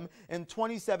baptism in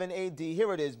 27 AD.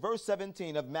 Here it is, verse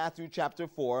 17 of Matthew chapter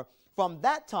 4. From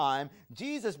that time,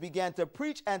 Jesus began to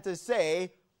preach and to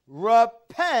say,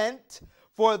 repent,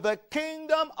 for the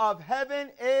kingdom of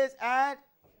heaven is at.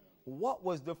 What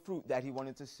was the fruit that he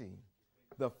wanted to see?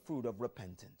 The fruit of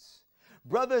repentance.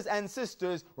 Brothers and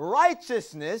sisters,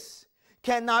 righteousness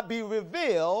cannot be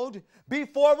revealed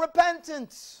before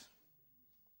repentance.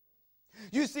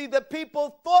 You see, the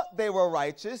people thought they were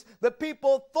righteous. The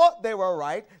people thought they were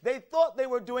right. They thought they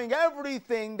were doing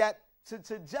everything that to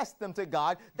suggest them to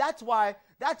God. That's why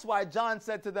John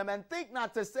said to them, and think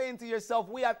not to say unto yourself,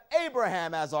 we have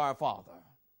Abraham as our father.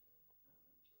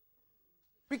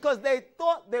 Because they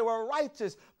thought they were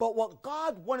righteous. But what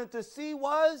God wanted to see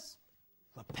was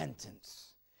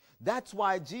repentance. That's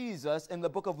why Jesus, in the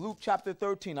book of Luke chapter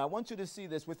 13, I want you to see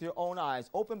this with your own eyes.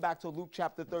 Open back to Luke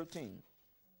chapter 13.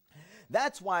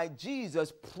 That's why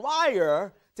Jesus,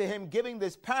 prior to him giving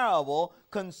this parable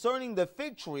concerning the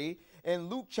fig tree in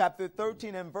Luke chapter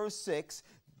 13 and verse 6,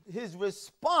 his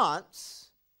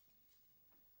response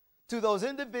to those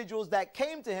individuals that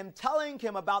came to him telling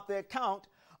him about the account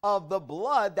of the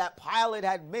blood that Pilate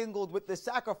had mingled with the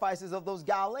sacrifices of those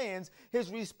Galileans,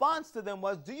 his response to them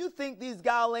was, do you think these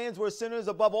Galileans were sinners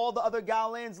above all the other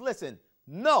Galileans? Listen,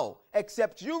 no,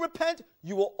 except you repent,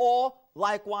 you will all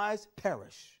likewise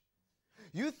perish.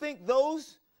 You think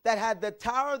those that had the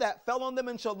tower that fell on them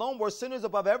in Shalom were sinners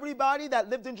above everybody that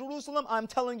lived in Jerusalem? I'm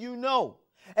telling you, no.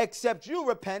 Except you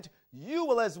repent, you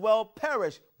will as well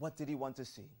perish. What did he want to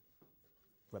see?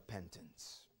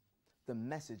 Repentance. The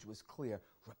message was clear.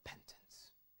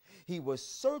 Repentance. He was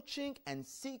searching and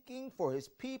seeking for his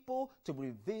people to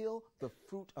reveal the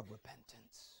fruit of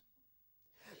repentance.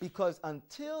 Because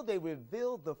until they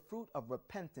revealed the fruit of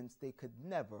repentance, they could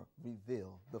never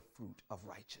reveal the fruit of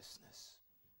righteousness.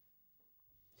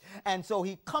 And so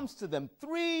he comes to them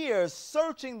 3 years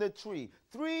searching the tree,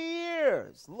 3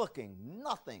 years looking,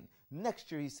 nothing.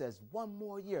 Next year he says, 1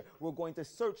 more year, we're going to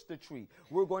search the tree.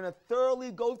 We're going to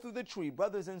thoroughly go through the tree.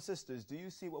 Brothers and sisters, do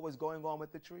you see what was going on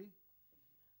with the tree?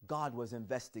 God was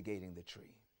investigating the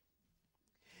tree.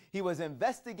 He was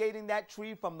investigating that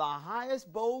tree from the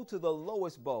highest bough to the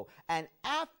lowest bough. And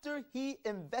after he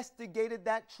investigated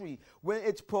that tree, when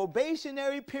its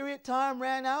probationary period time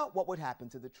ran out, what would happen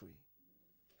to the tree?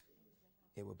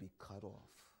 It would be cut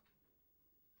off.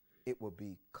 It would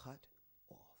be cut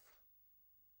off.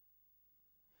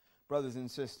 Brothers and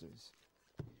sisters,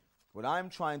 what I'm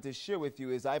trying to share with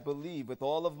you is I believe with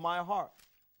all of my heart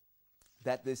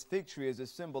that this fig tree is a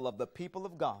symbol of the people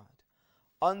of God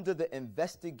under the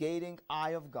investigating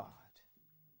eye of God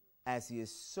as he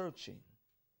is searching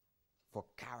for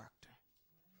character.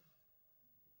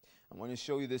 I want to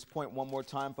show you this point one more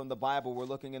time from the Bible. We're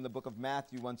looking in the book of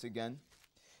Matthew once again.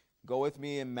 Go with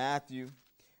me in Matthew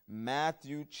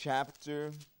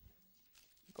chapter,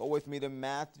 go with me to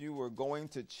Matthew. We're going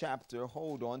to chapter,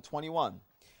 21.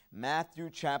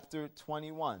 Matthew chapter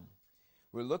 21.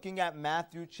 We're looking at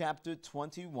Matthew chapter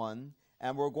 21,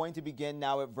 and we're going to begin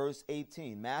now at verse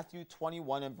 18. Matthew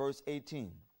 21 and verse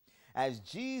 18. As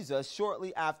Jesus,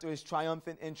 shortly after his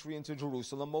triumphant entry into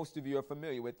Jerusalem, most of you are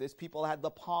familiar with this, people had the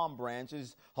palm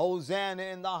branches, Hosanna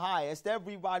in the highest.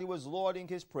 Everybody was lauding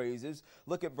his praises.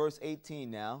 Look at verse 18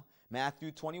 now,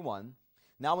 Matthew 21.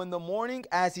 Now in the morning,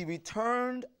 as he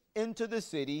returned into the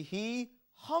city, he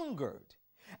hungered.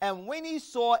 And when he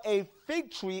saw a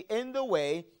fig tree in the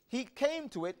way, he came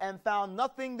to it and found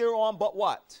nothing thereon but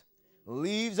what?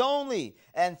 Leaves only,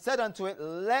 and said unto it,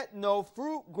 let no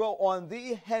fruit grow on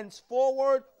thee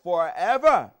henceforward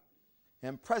forever.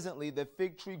 And presently the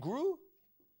fig tree grew,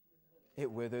 it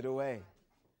withered away.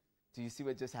 Do you see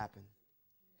what just happened?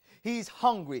 He's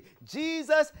hungry.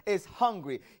 Jesus is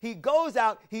hungry. He goes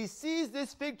out, he sees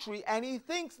this fig tree, and he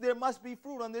thinks there must be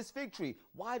fruit on this fig tree.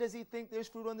 Why does he think there's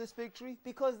fruit on this fig tree?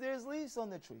 Because there's leaves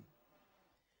on the tree.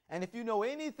 And if you know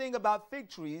anything about fig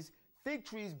trees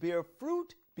bear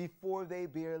fruit before they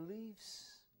bear leaves.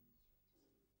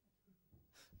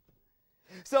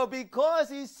 So because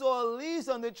he saw leaves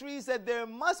on the tree, he said, there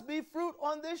must be fruit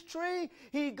on this tree.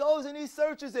 He goes and he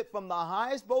searches it from the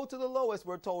highest bough to the lowest,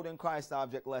 we're told in Christ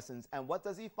Object Lessons. And what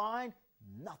does he find?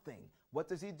 Nothing. What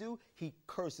does he do? He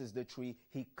curses the tree.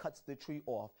 He cuts the tree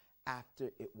off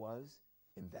after it was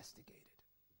investigated.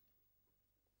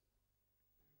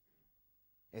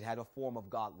 It had a form of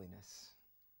godliness,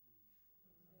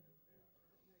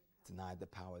 denied the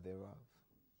power thereof.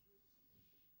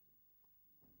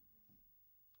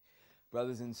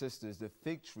 Brothers and sisters, the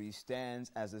fig tree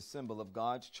stands as a symbol of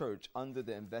God's church under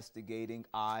the investigating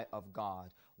eye of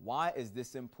God. Why is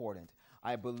this important?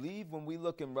 I believe when we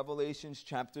look in Revelation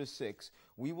chapter 6,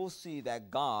 we will see that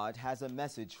God has a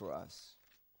message for us.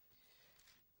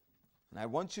 And I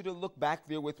want you to look back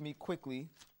there with me quickly,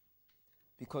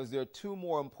 because there are two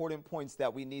more important points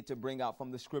that we need to bring out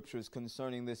from the scriptures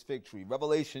concerning this fig tree.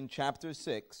 Revelation chapter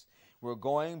 6, we're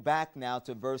going back now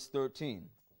to verse 13.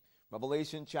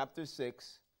 Revelation chapter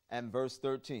 6 and verse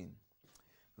 13.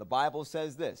 The Bible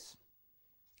says this,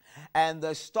 and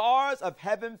the stars of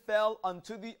heaven fell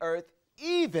unto the earth,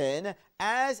 even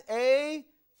as a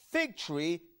fig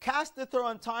tree casteth her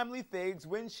untimely figs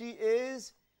when she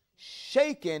is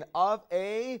shaken of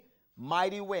a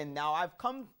mighty wind. Now I've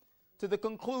come to the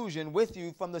conclusion with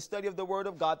you from the study of the Word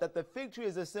of God that the fig tree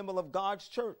is a symbol of God's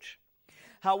church.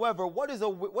 However, what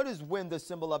is wind a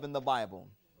symbol of in the Bible?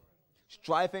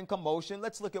 Strife and commotion.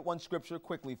 Let's look at one scripture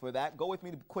quickly for that. Go with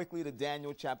me quickly to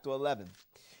Daniel chapter 11.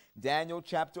 Daniel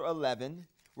chapter 11,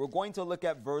 we're going to look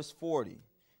at verse 40.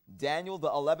 Daniel, the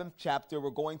 11th chapter, we're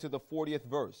going to the 40th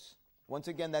verse. Once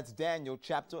again, that's Daniel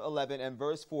chapter 11 and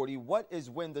verse 40. What is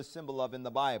wind a symbol of in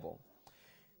the Bible?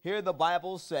 Here the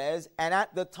Bible says, and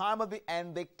at the time of the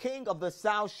end, the king of the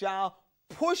south shall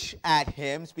push at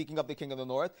him, speaking of the king of the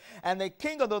north, and the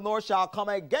king of the north shall come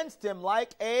against him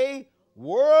like a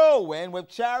whirlwind with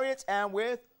chariots and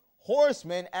with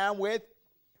horsemen and with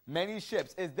many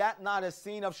ships. Is that not a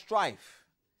scene of strife?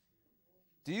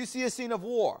 Do you see a scene of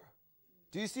war?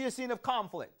 Do you see a scene of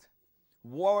conflict?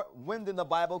 Wind in the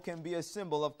Bible can be a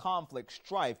symbol of conflict,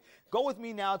 strife. Go with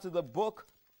me now to the book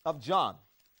of John.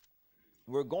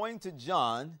 We're going to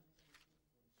John.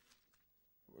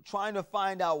 We're trying to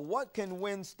find out what can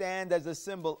wind stand as a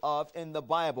symbol of in the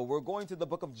Bible. We're going to the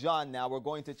book of John now. We're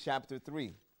going to chapter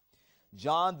 3.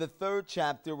 John, the 3rd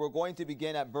chapter, we're going to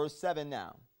begin at verse 7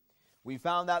 now. We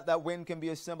found out that wind can be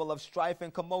a symbol of strife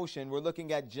and commotion. We're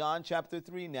looking at John chapter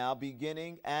 3 now,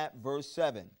 beginning at verse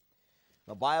 7.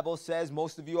 The Bible says,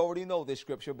 most of you already know this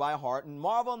scripture by heart, and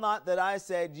marvel not that I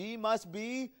said, ye must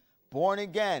be born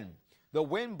again. The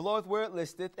wind bloweth where it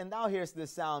listeth, and thou hearest the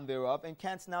sound thereof, and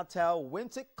canst not tell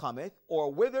whence it cometh,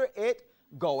 or whither it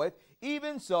goeth.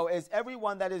 Even so is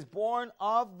everyone that is born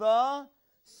of the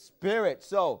Spirit.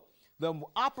 So, the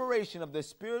operation of the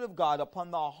Spirit of God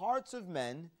upon the hearts of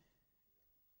men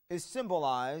is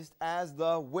symbolized as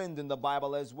the wind in the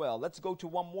Bible as well. Let's go to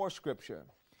one more scripture.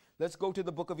 Let's go to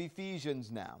the book of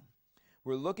Ephesians now.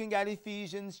 We're looking at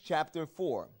Ephesians chapter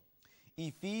 4.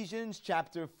 Ephesians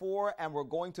chapter 4, and we're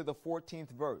going to the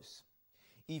 14th verse.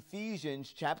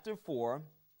 Ephesians chapter 4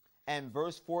 and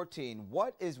verse 14.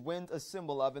 What is wind a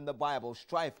symbol of in the Bible?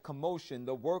 Strife, commotion,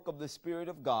 the work of the Spirit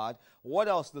of God. What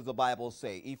else does the Bible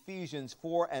say? Ephesians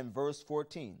 4 and verse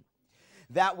 14.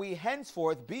 That we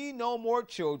henceforth be no more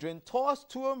children, tossed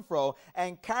to and fro,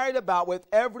 and carried about with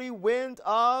every wind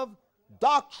of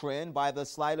doctrine by the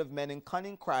sleight of men and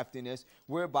cunning craftiness,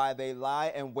 whereby they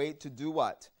lie and wait to do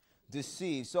what?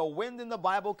 Deceive. So wind in the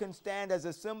Bible can stand as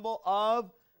a symbol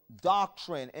of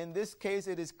doctrine. In this case,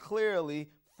 it is clearly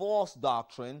false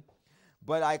doctrine.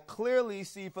 But I clearly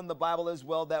see from the Bible as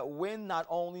well that wind not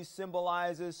only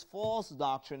symbolizes false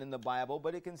doctrine in the Bible,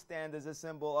 but it can stand as a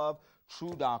symbol of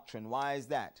true doctrine. Why is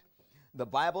that? The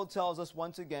Bible tells us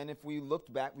once again, if we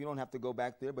looked back, we don't have to go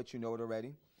back there, but you know it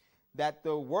already, that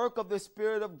the work of the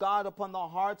Spirit of God upon the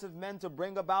hearts of men to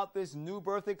bring about this new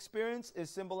birth experience is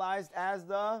symbolized as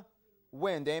the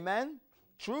wind. Amen?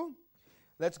 True?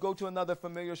 Let's go to another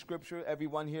familiar scripture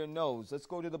everyone here knows. Let's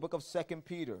go to the book of 2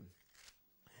 Peter.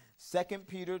 2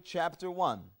 Peter chapter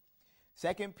 1.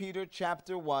 2 Peter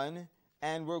chapter 1,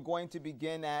 and we're going to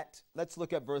begin at, let's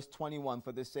look at verse 21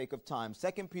 for the sake of time.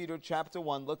 2 Peter chapter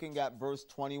 1, looking at verse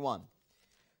 21.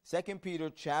 2 Peter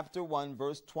chapter 1,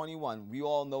 verse 21. We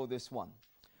all know this one.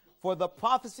 For the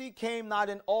prophecy came not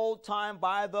in old time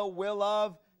by the will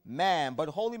of man, but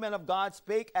holy men of God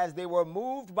spake as they were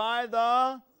moved by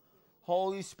the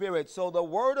Holy Spirit. So the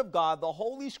Word of God, the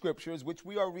Holy Scriptures, which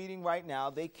we are reading right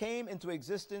now, they came into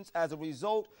existence as a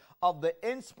result of the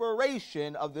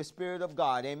inspiration of the Spirit of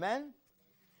God. Amen?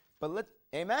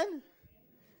 Amen?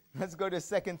 Let's go to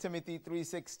 2 Timothy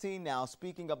 3:16 now,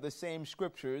 speaking of the same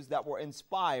scriptures that were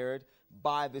inspired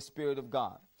by the Spirit of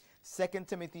God. 2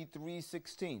 Timothy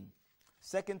 3:16.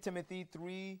 2 Timothy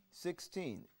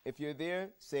 3:16. If you're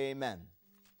there, say amen.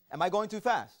 Am I going too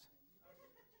fast?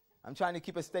 I'm trying to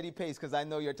keep a steady pace because I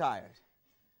know you're tired.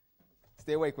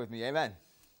 Stay awake with me. Amen.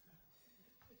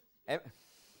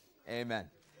 Amen.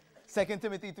 2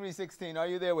 Timothy 3:16. Are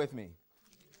you there with me?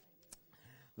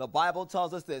 The Bible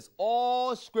tells us this: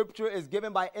 all scripture is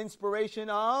given by inspiration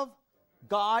of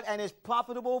God and is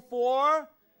profitable for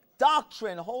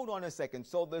doctrine. Hold on a second.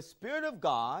 So the Spirit of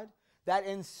God that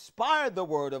inspired the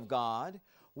Word of God,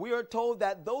 we are told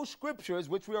that those scriptures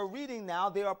which we are reading now,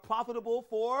 they are profitable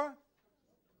for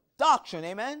doctrine.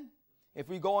 Amen. If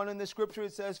we go on in the scripture,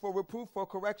 it says, for reproof, for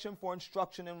correction, for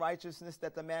instruction in righteousness,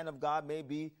 that the man of God may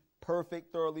be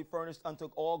perfect, thoroughly furnished unto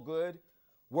all good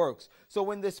works. So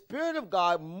when the Spirit of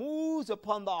God moves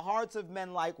upon the hearts of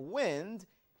men like wind,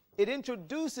 it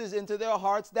introduces into their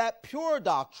hearts that pure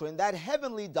doctrine, that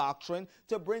heavenly doctrine,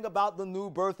 to bring about the new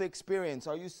birth experience.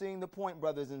 Are you seeing the point,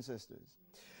 brothers and sisters?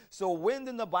 So wind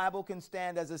in the Bible can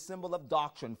stand as a symbol of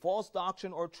doctrine, false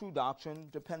doctrine or true doctrine,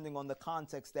 depending on the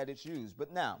context that it's used.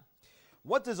 But now,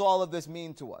 what does all of this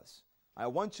mean to us? I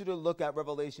want you to look at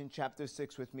Revelation chapter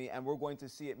 6 with me, and we're going to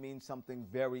see it means something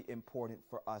very important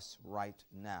for us right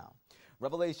now.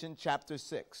 Revelation chapter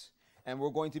 6, and we're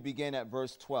going to begin at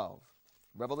verse 12.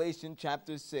 Revelation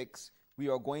chapter 6, we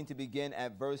are going to begin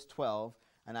at verse 12,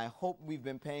 and I hope we've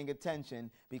been paying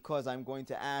attention because I'm going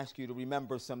to ask you to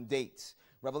remember some dates.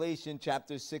 Revelation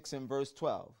chapter 6 and verse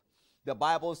 12. The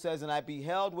Bible says, and I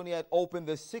beheld when he had opened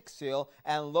the sixth seal,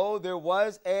 and lo, there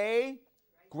was a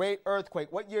great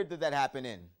earthquake. What year did that happen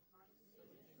in?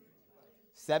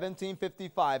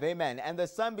 1755. Amen. And the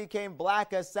sun became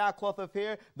black as sackcloth of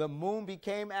hair. The moon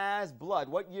became as blood.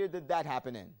 What year did that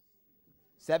happen in?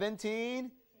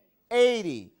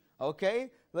 1780.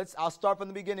 Okay. I'll start from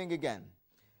the beginning again.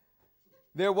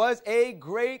 There was a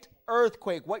great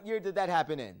earthquake. What year did that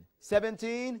happen in?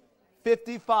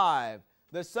 1755.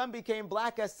 The sun became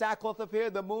black as sackcloth of hair.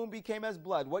 The moon became as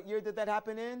blood. What year did that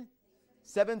happen in?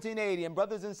 1780. And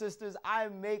brothers and sisters, I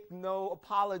make no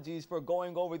apologies for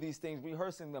going over these things,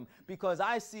 rehearsing them, because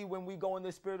I see when we go in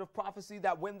the spirit of prophecy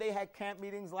that when they had camp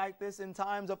meetings like this in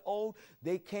times of old,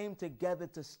 they came together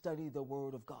to study the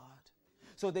Word of God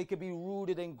so they could be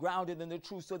rooted and grounded in the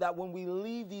truth, so that when we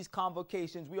leave these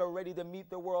convocations, we are ready to meet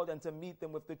the world and to meet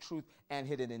them with the truth and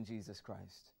hidden in Jesus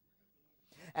Christ.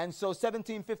 And so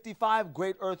 1755,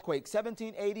 great earthquake.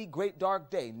 1780, great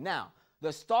dark day. Now,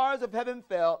 the stars of heaven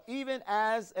fell, even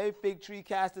as a fig tree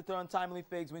casteth her untimely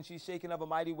figs when she's shaken of a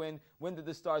mighty wind. When did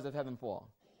the stars of heaven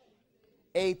fall?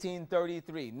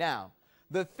 1833. Now,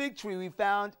 the fig tree we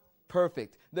found,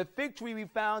 perfect. The fig tree we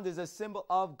found is a symbol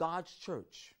of God's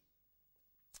church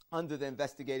under the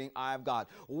investigating eye of God.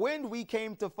 Wind, we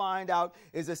came to find out,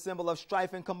 is a symbol of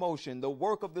strife and commotion, the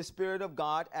work of the Spirit of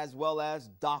God, as well as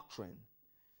doctrine.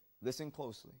 Listen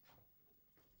closely.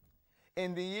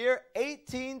 In the year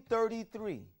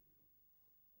 1833,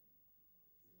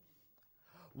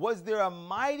 was there a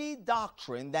mighty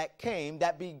doctrine that came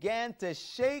that began to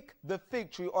shake the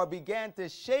fig tree, or began to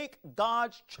shake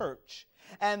God's church?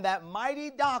 And that mighty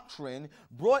doctrine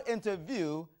brought into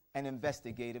view an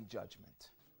investigative judgment.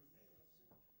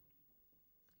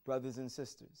 Brothers and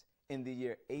sisters, in the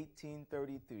year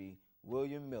 1833,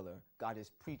 William Miller got his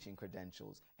preaching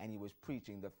credentials, and he was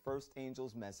preaching the first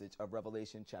angel's message of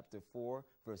Revelation chapter 4,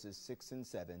 verses 6 and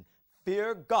 7.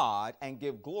 Fear God and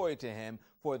give glory to him,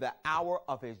 for the hour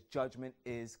of his judgment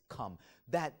is come.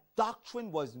 That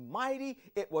doctrine was mighty.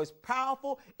 It was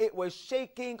powerful. It was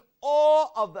shaking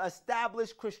all of the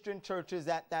established Christian churches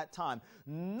at that time.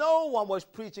 No one was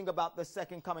preaching about the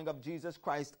second coming of Jesus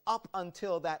Christ up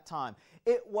until that time.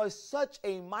 It was such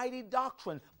a mighty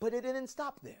doctrine, but it didn't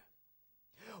stop there.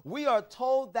 We are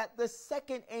told that the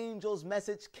second angel's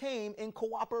message came in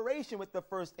cooperation with the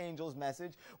first angel's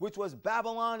message, which was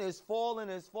Babylon is fallen,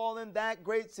 that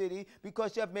great city,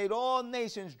 because she hath made all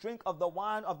nations drink of the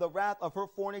wine of the wrath of her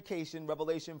fornication,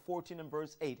 Revelation 14 and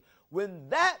verse 8. When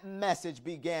that message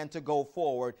began to go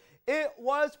forward, it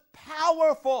was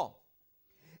powerful.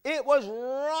 It was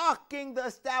rocking the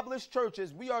established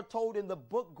churches. We are told in the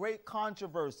book Great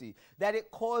Controversy that it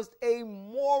caused a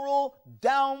moral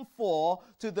downfall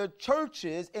to the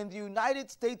churches in the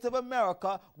United States of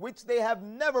America, which they have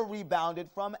never rebounded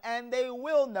from, and they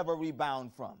will never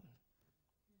rebound from.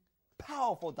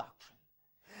 Powerful doctrine.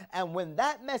 And when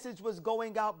that message was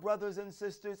going out, brothers and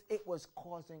sisters, it was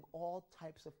causing all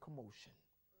types of commotion.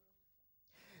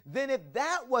 Then if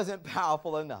that wasn't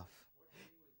powerful enough,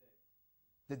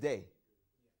 the day.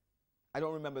 I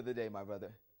don't remember the day, my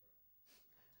brother.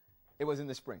 It was in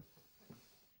the spring.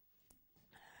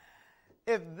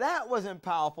 If that wasn't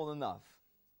powerful enough,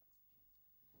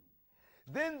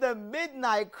 then the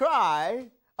midnight cry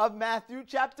of Matthew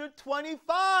chapter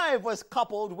 25 was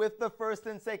coupled with the first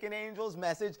and second angel's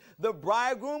message, the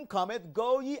bridegroom cometh,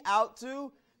 go ye out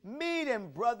to meet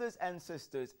him. Brothers and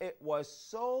sisters, it was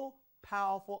so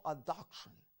powerful a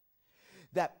doctrine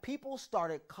that people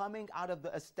started coming out of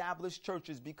the established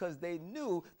churches because they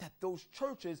knew that those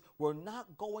churches were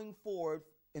not going forward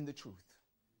in the truth.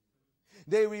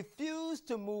 They refused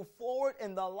to move forward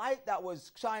in the light that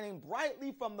was shining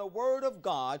brightly from the Word of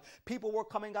God. People were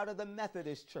coming out of the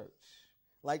Methodist church.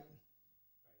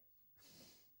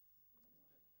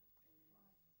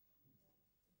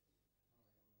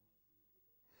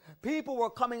 People were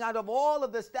coming out of all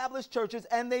of the established churches,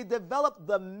 and they developed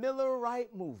the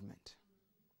Millerite movement.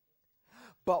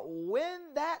 But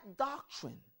when that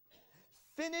doctrine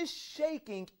finished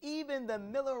shaking even the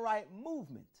Millerite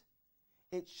movement,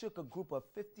 it shook a group of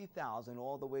 50,000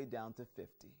 all the way down to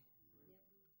 50.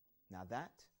 Now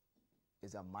that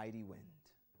is a mighty wind.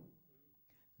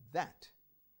 That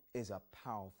is a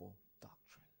powerful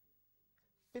doctrine.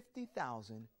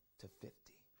 50,000 to 50.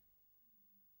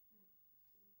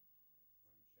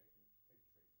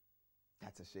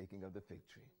 That's a shaking of the fig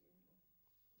tree.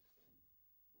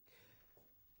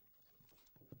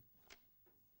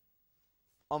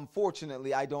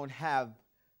 Unfortunately, I don't have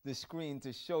the screen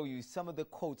to show you some of the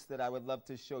quotes that I would love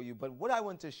to show you. But what I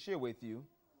wanted to share with you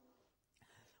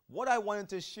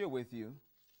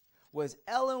was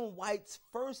Ellen White's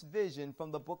first vision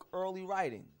from the book Early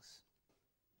Writings.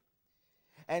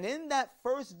 And in that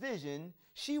first vision,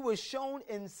 she was shown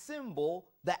in symbol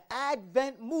the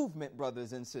Advent movement,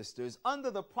 brothers and sisters,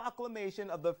 under the proclamation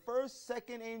of the first,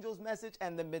 second angel's message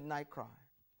and the midnight cry.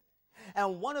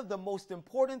 And one of the most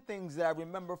important things that I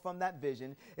remember from that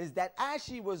vision is that as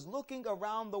she was looking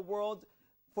around the world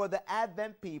for the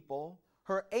Advent people,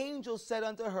 her angel said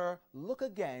unto her, look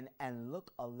again and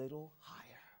look a little higher.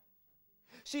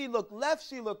 She looked left,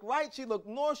 she looked right, she looked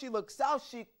north, she looked south.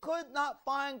 She could not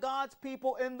find God's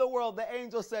people in the world. The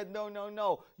angel said, no, no,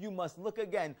 no, you must look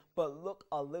again, but look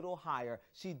a little higher.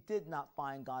 She did not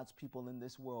find God's people in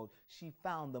this world. She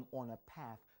found them on a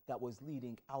path that was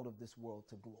leading out of this world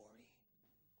to glory.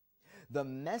 The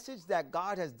message that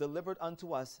God has delivered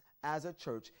unto us as a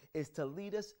church is to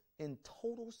lead us in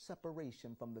total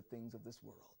separation from the things of this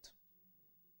world.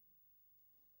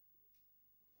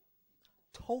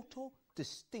 Total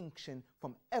distinction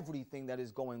from everything that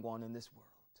is going on in this world.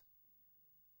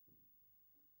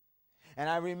 And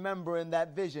I remember in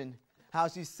that vision how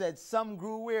she said some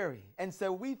grew weary and said,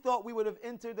 we thought we would have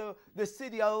entered the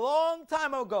city a long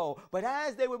time ago. But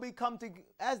as they would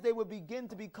begin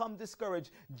to become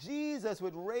discouraged, Jesus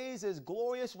would raise his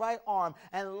glorious right arm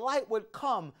and light would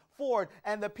come forward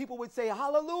and the people would say,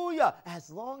 hallelujah, as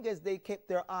long as they kept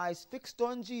their eyes fixed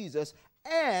on Jesus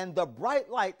and the bright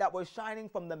light that was shining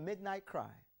from the midnight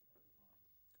cry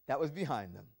that was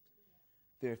behind them.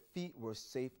 Their feet were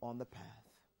safe on the path.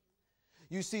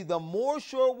 You see, the more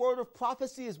sure word of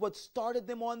prophecy is what started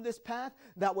them on this path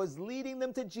that was leading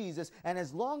them to Jesus. And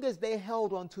as long as they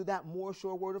held on to that more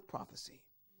sure word of prophecy,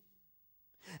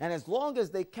 and as long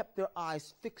as they kept their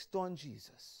eyes fixed on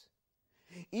Jesus,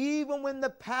 even when the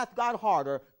path got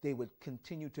harder, they would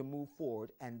continue to move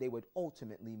forward and they would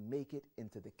ultimately make it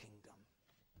into the kingdom.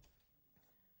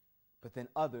 But then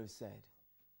others said,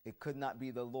 it could not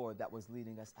be the Lord that was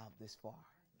leading us out this far.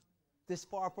 This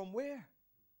far from where?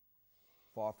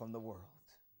 Far from the world.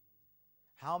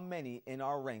 How many in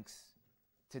our ranks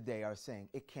today are saying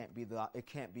it can't be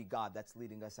God that's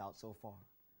leading us out so far?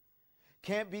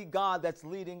 Can't be God that's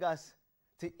leading us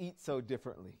to eat so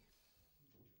differently,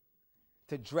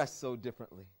 to dress so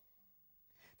differently,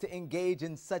 to engage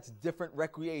in such different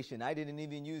recreation. I didn't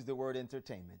even use the word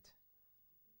entertainment.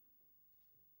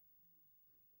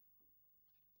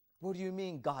 What do you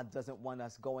mean God doesn't want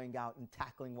us going out and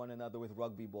tackling one another with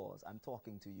rugby balls? I'm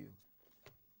talking to you.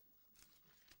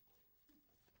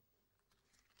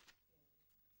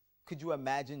 Could you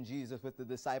imagine Jesus with the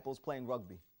disciples playing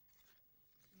rugby?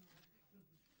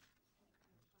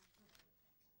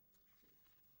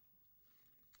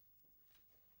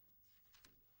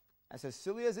 As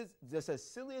silly as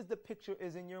the picture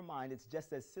is in your mind, it's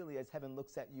just as silly as heaven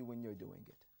looks at you when you're doing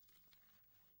it.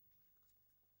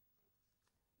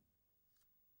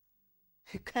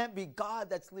 It can't be God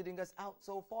that's leading us out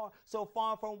so far. So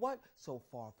far from what? So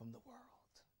far from the world.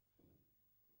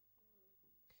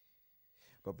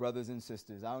 But brothers and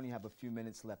sisters, I only have a few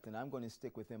minutes left, and I'm going to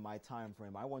stick within my time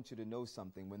frame. I want you to know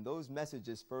something. When those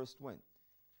messages first went,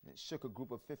 And it shook a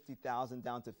group of 50,000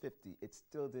 down to 50. It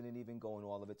still didn't even go in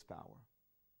all of its power.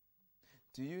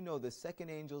 Do you know the second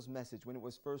angel's message, when it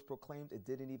was first proclaimed, it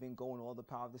didn't even go in all the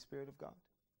power of the Spirit of God?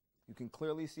 You can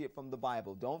clearly see it from the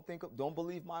Bible. Don't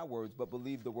believe my words, but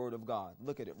believe the word of God.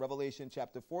 Look at it. Revelation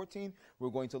chapter 14, we're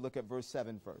going to look at verse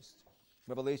 7 first.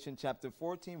 Revelation chapter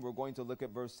 14, we're going to look at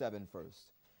verse 7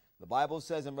 first. The Bible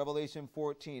says in Revelation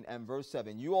 14 and verse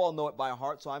 7, you all know it by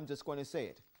heart, so I'm just going to say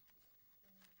it.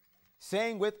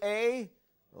 Saying with a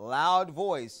loud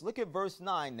voice. Look at verse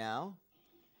 9 now.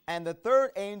 And the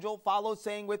third angel followed,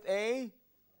 saying with a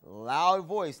loud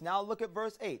voice. Now look at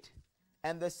verse 8.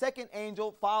 And the second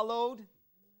angel followed,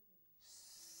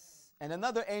 and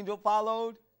another angel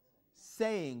followed,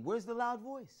 saying, where's the loud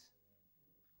voice?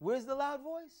 Where's the loud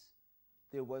voice?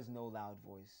 There was no loud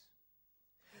voice.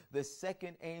 The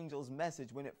second angel's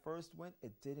message, when it first went,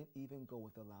 it didn't even go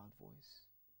with a loud voice.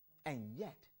 And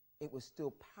yet, it was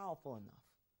still powerful enough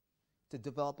to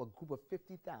develop a group of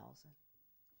 50,000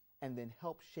 and then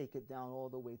help shake it down all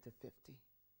the way to 50.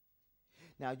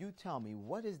 Now you tell me,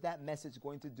 what is that message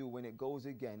going to do when it goes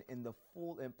again in the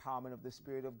full empowerment of the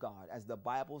Spirit of God, as the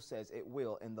Bible says it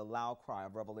will in the loud cry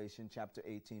of Revelation chapter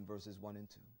 18, verses 1 and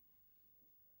 2?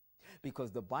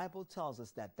 Because the Bible tells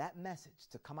us that that message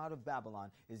to come out of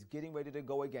Babylon is getting ready to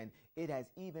go again. It has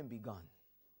even begun.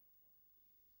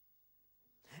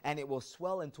 And it will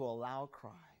swell into a loud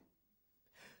cry,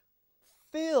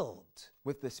 filled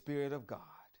with the Spirit of God.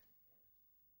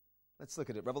 Let's look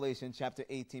at it. Revelation chapter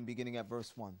 18, beginning at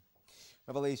verse 1.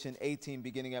 Revelation 18,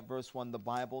 beginning at verse 1, the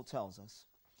Bible tells us,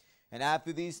 and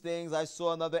after these things I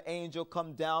saw another angel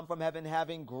come down from heaven,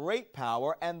 having great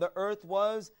power, and the earth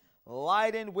was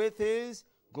lightened with his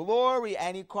glory.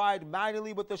 And he cried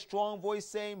mightily with a strong voice,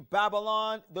 saying,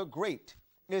 Babylon the great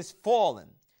is fallen,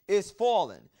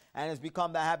 and has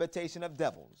become the habitation of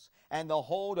devils, and the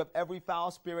hold of every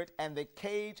foul spirit, and the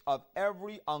cage of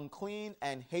every unclean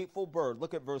and hateful bird.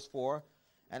 Look at verse 4.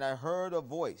 And I heard a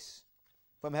voice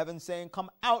from heaven saying, come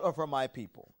out of her, my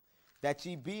people, that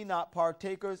ye be not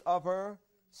partakers of her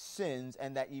sins,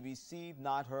 and that ye receive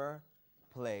not her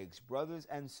plagues. Brothers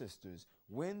and sisters,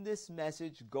 when this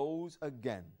message goes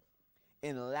again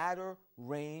in latter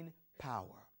rain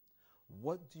power,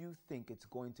 what do you think it's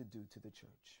going to do to the church?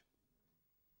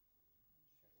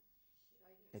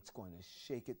 It's going to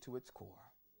shake it to its core.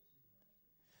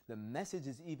 The message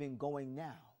is even going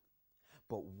now.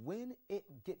 But when it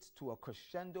gets to a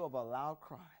crescendo of a loud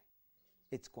cry,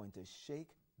 it's going to shake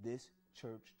this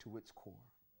church to its core.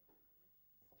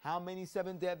 How many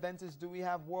Seventh-day Adventists do we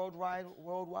have worldwide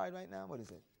right now? What is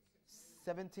it?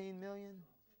 17 million?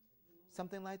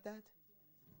 Something like that?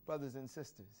 Brothers and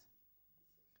sisters,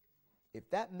 if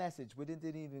that message didn't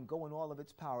even go in all of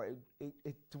its power,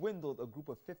 it dwindled a group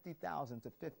of 50,000 to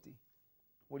 50.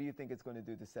 What do you think it's going to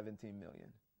do to 17 million?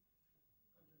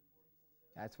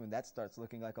 That's when that starts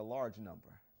looking like a large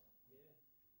number.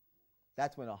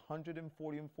 That's when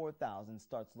 144,000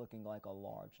 starts looking like a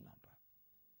large number.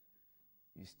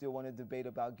 You still want to debate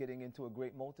about getting into a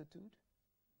great multitude?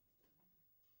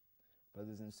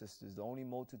 Brothers and sisters, the only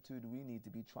multitude we need to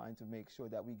be trying to make sure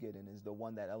that we get in is the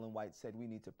one that Ellen White said we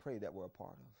need to pray that we're a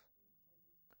part of.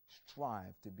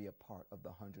 Strive to be a part of the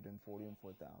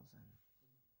 144,000.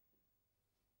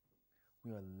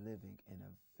 We are living in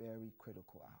a very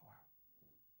critical hour.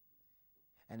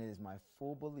 And it is my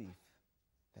full belief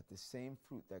that the same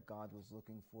fruit that God was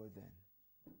looking for then,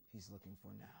 he's looking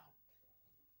for now.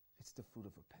 It's the fruit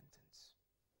of repentance.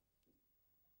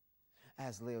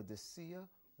 As Laodicea,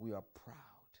 we are proud.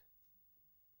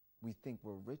 We think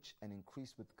we're rich and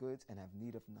increased with goods and have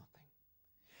need of nothing.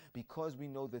 Because we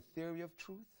know the theory of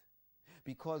truth,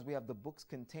 because we have the books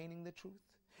containing the truth,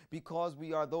 because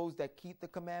we are those that keep the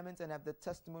commandments and have the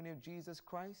testimony of Jesus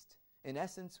Christ, in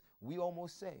essence, we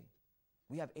almost say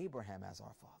we have Abraham as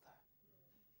our father.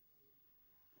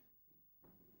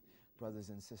 Brothers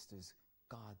and sisters,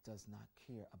 God does not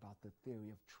care about the theory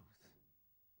of truth.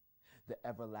 The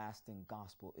everlasting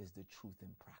gospel is the truth in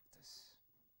practice.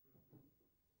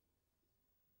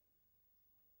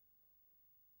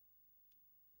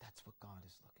 That's what God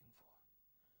is looking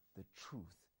for. The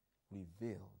truth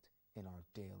revealed in our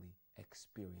daily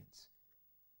experience.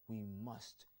 We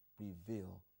must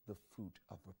reveal the fruit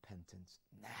of repentance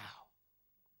now.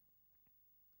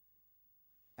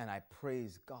 And I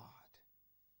praise God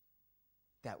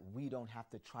that we don't have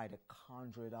to try to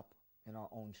conjure it up in our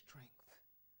own strength.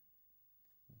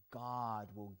 God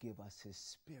will give us his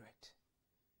Spirit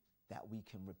that we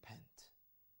can repent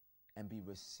and be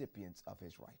recipients of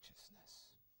his righteousness.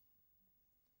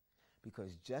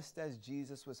 Because just as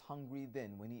Jesus was hungry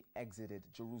then when he exited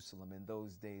Jerusalem in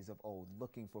those days of old,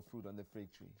 looking for fruit on the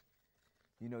fig tree,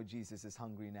 you know Jesus is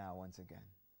hungry now once again.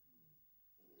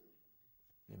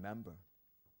 Remember,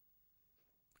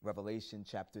 Revelation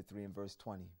chapter 3 and verse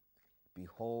 20.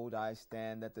 Behold, I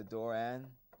stand at the door, and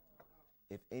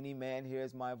if any man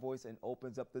hears my voice and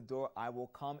opens up the door, I will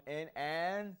come in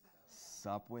and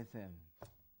sup with him.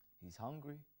 He's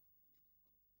hungry.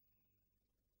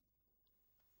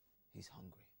 He's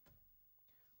hungry.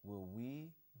 Will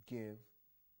we give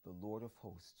the Lord of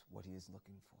hosts what he is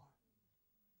looking for?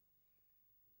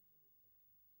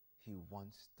 He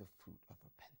wants the fruit of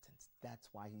repentance. That's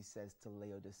why he says to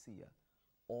Laodicea,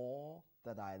 all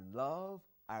that I love,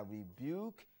 I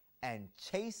rebuke and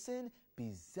chasten.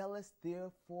 Be zealous,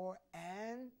 therefore,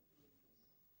 and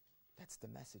that's the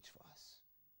message for us.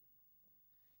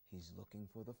 He's looking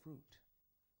for the fruit.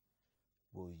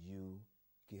 Will you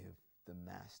give the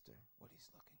master what he's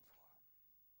looking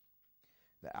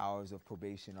for? The hours of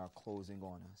probation are closing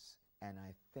on us, and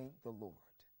I thank the Lord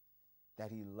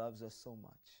that he loves us so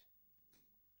much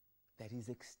that he's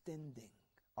extending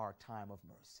our time of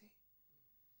mercy.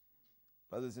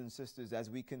 Brothers and sisters, as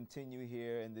we continue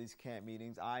here in these camp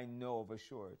meetings, I know of a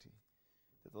surety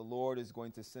that the Lord is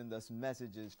going to send us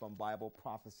messages from Bible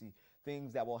prophecy,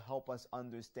 things that will help us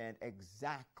understand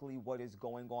exactly what is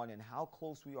going on and how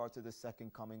close we are to the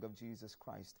second coming of Jesus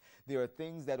Christ. There are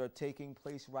things that are taking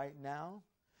place right now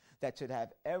that should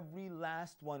have every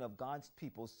last one of God's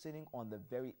people sitting on the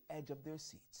very edge of their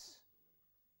seats.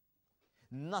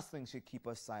 Nothing should keep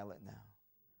us silent now.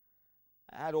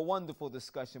 I had a wonderful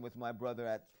discussion with my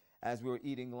brother as we were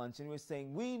eating lunch, and we were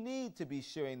saying we need to be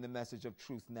sharing the message of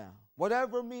truth now.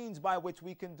 Whatever means by which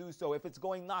we can do so. If it's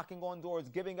going knocking on doors,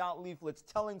 giving out leaflets,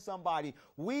 telling somebody,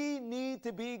 we need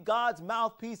to be God's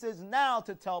mouthpieces now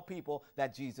to tell people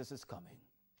that Jesus is coming.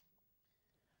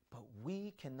 But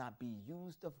we cannot be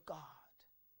used of God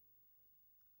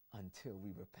until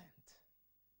we repent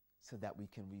so that we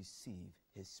can receive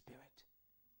his Spirit.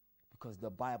 Because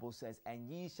the Bible says, and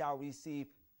ye shall receive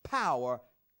power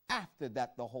after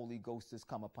that the Holy Ghost has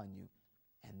come upon you,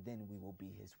 and then we will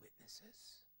be his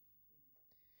witnesses.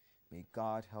 May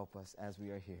God help us as we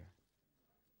are here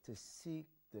to seek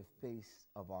the face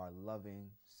of our loving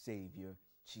Savior,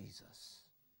 Jesus,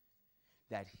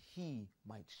 that he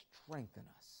might strengthen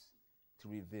us to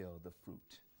reveal the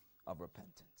fruit of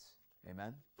repentance.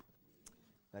 Amen?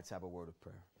 Let's have a word of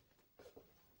prayer.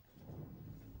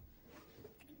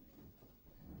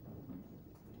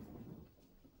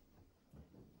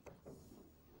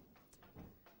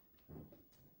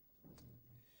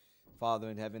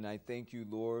 Father in heaven, I thank you,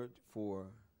 Lord, for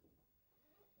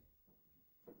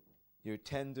your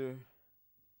tender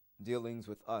dealings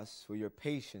with us, for your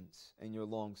patience and your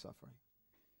long-suffering.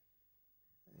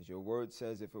 As your word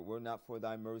says, if it were not for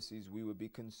thy mercies, we would be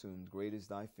consumed. Great is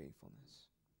thy faithfulness.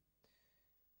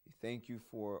 We thank you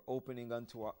for opening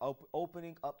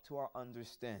up to our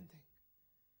understanding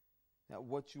that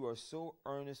what you are so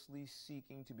earnestly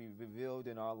seeking to be revealed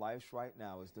in our lives right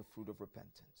now is the fruit of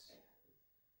repentance.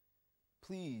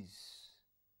 Please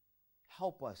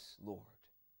help us, Lord,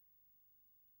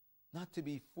 not to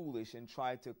be foolish and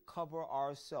try to cover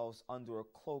ourselves under a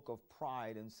cloak of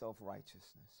pride and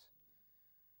self-righteousness.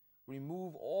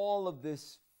 Remove all of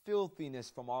this filthiness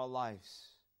from our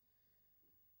lives.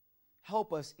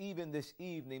 Help us even this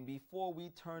evening before we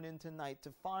turn in tonight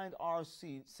to find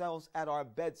ourselves at our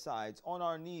bedsides, on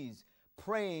our knees,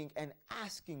 praying and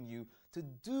asking you to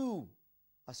do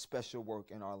a special work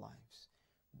in our lives.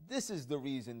 This is the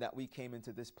reason that we came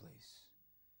into this place.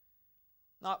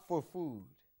 Not for food.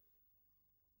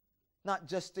 Not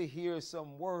just to hear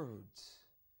some words.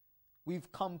 We've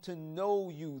come to know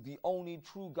you, the only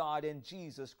true God, and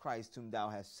Jesus Christ whom thou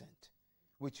hast sent,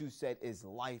 which you said is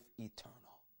life eternal.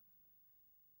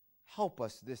 Help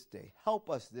us this day. Help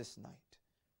us this night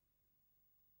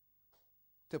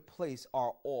to place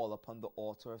our all upon the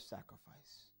altar of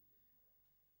sacrifice,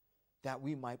 that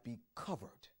we might be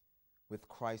covered with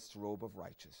Christ's robe of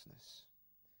righteousness.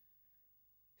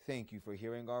 Thank you for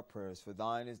hearing our prayers, for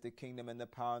thine is the kingdom and the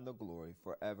power and the glory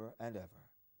forever and ever.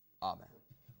 Amen.